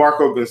 That's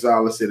Marco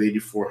Gonzalez at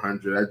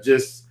 8,400.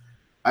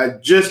 I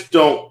just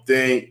don't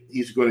think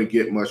he's going to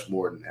get much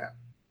more than that.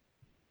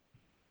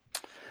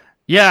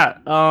 Yeah,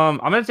 I'm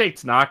going to take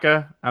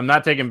Tanaka. I'm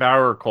not taking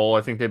Bauer or Cole.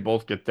 I think they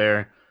both get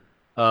there.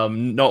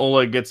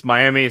 Nola gets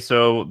Miami,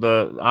 so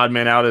the odd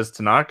man out is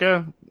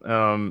Tanaka.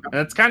 And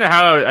that's kind of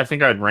how I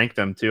think I'd rank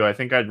them, too. I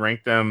think I'd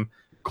rank them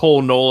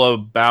Cole, Nola,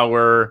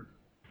 Bauer,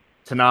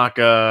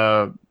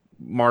 Tanaka,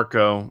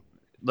 Marco.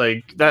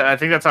 Like that, I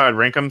think that's how I'd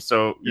rank them.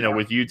 So,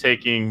 with you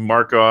taking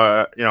Marco,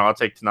 I'll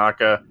take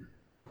Tanaka.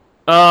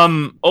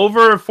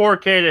 Over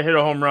 4K to hit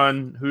a home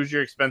run. Who's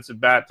your expensive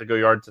bat to go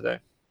yard today?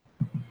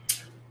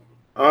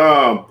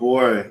 Oh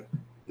boy,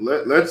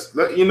 let's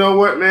you know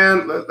what,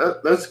 man?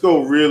 Let's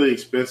go really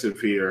expensive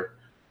here,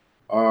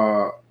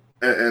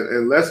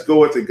 and let's go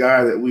with the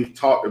guy that we've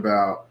talked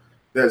about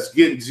that's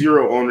getting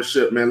zero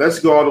ownership, man. Let's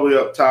go all the way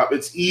up top.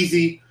 It's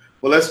easy,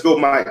 but let's go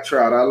Mike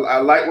Trout. I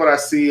like what I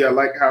see. I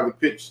like how the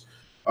pitch,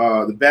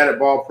 the batted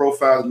ball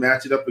profiles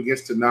match it up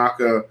against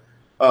Tanaka.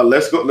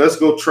 Let's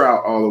go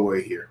Trout all the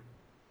way here.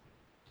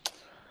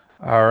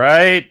 All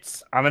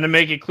right. I'm going to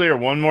make it clear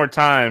one more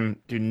time.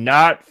 Do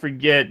not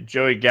forget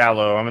Joey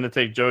Gallo. I'm going to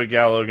take Joey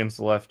Gallo against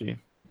the lefty.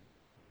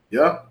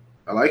 Yeah,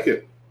 I like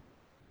it.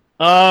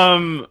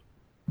 Under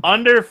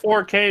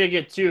 4K to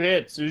get 2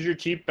 hits. Who's your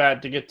cheap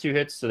bat to get 2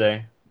 hits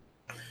today?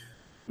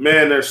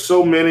 Man, there's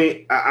so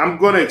many. I'm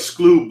going to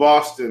exclude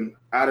Boston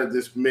out of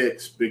this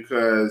mix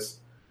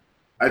because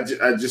I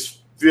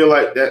just feel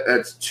like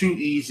that's too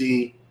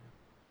easy.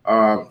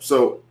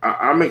 So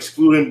I'm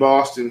excluding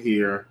Boston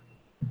here.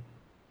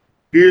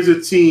 Here's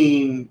a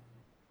team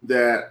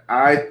that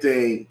I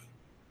think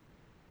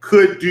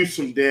could do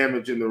some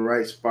damage in the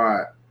right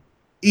spot.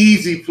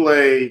 Easy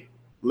play.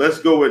 Let's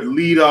go with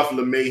leadoff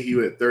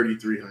LeMahieu at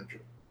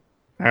 3,300.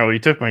 All right, well, you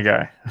took my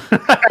guy.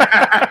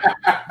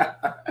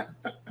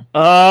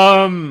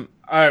 All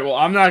right, well,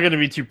 I'm not going to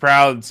be too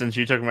proud since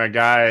you took my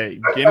guy.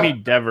 Give me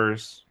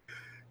Devers.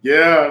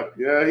 Yeah.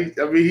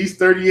 He's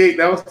 38.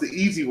 That was the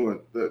easy one.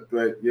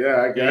 But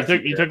yeah, I guess.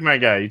 You took my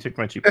guy. You took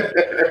my cheap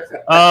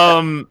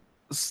guy.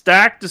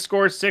 Stack to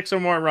score 6 or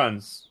more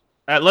runs.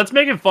 Let's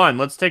make it fun.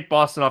 Let's take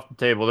Boston off the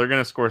table. They're going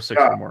to score 6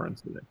 or more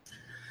runs today.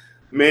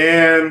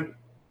 Man,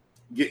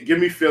 give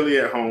me Philly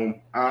at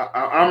home.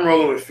 I'm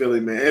rolling with Philly,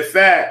 man. In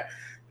fact,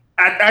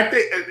 I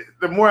think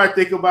the more I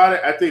think about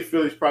it, I think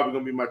Philly's probably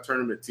going to be my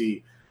tournament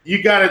team.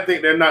 You got to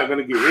think they're not going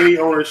to get any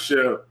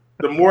ownership.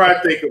 The more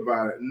I think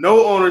about it,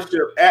 no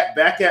ownership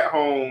back at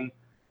home,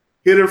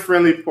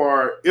 hitter-friendly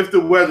park, if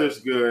the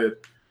weather's good,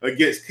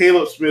 against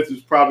Caleb Smith,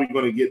 who's probably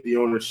going to get the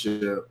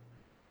ownership.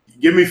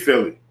 Give me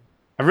Philly.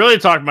 I really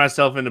talked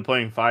myself into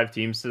playing 5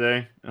 teams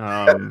today.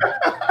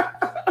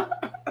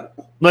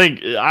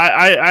 Like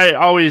I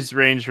always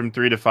range from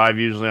 3 to 5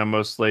 usually on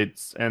most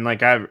slates, and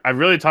like I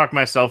really talked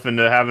myself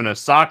into having a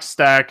Sox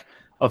stack,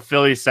 a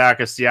Philly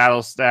stack, a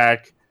Seattle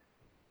stack,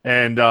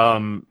 and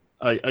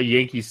a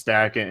Yankee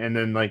stack, and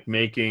then like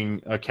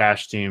making a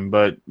cash team.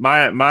 But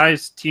my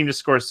team to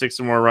score 6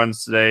 or more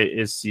runs today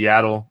is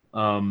Seattle.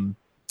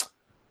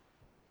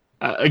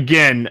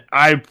 Again,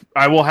 I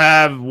will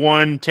have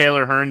one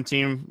Taylor Hearn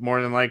team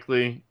more than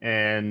likely,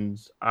 and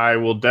I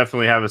will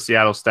definitely have a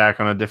Seattle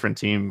stack on a different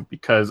team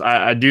because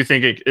I do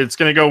think it's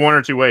going to go one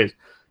or two ways.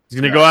 He's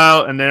going to go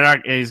out and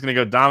he's going to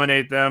go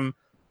dominate them,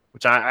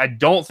 which I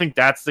don't think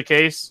that's the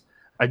case.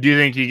 I do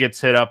think he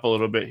gets hit up a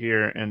little bit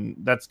here, and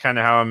that's kind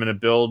of how I'm going to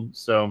build.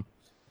 So,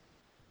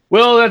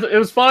 Will, it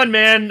was fun,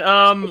 man.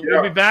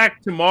 We'll be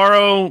back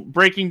tomorrow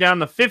breaking down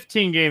the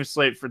 15-game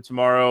slate for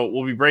tomorrow.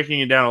 We'll be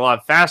breaking it down a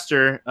lot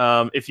faster.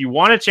 If you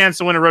want a chance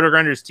to win a Roto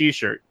Grinders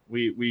t-shirt,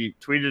 we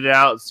tweeted it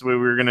out, so we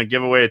were going to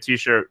give away a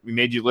t-shirt. We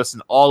made you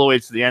listen all the way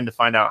to the end to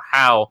find out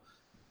how.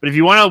 But if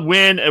you want to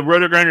win a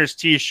Roto Grinders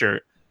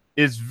t-shirt,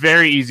 it's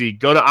very easy.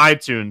 Go to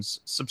iTunes,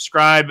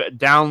 subscribe,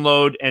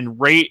 download, and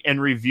rate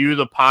and review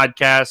the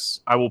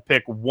podcast. I will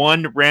pick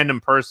one random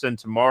person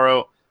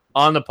tomorrow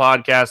on the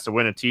podcast to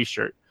win a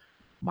t-shirt.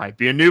 Might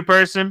be a new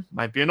person,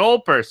 might be an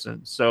old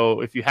person.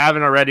 So if you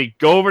haven't already,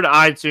 go over to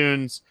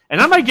iTunes, and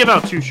I might give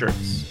out 2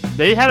 shirts.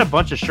 They had a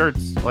bunch of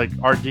shirts, like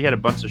RD had a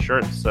bunch of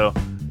shirts. So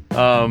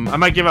I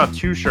might give out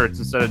 2 shirts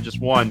instead of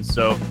just 1.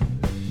 So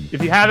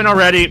if you haven't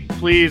already,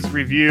 please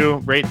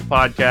review, rate the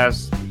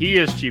podcast. He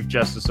is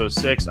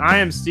ChiefJustice06. I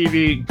am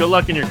Stevie. Good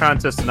luck in your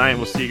contest tonight, and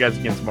we'll see you guys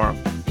again tomorrow.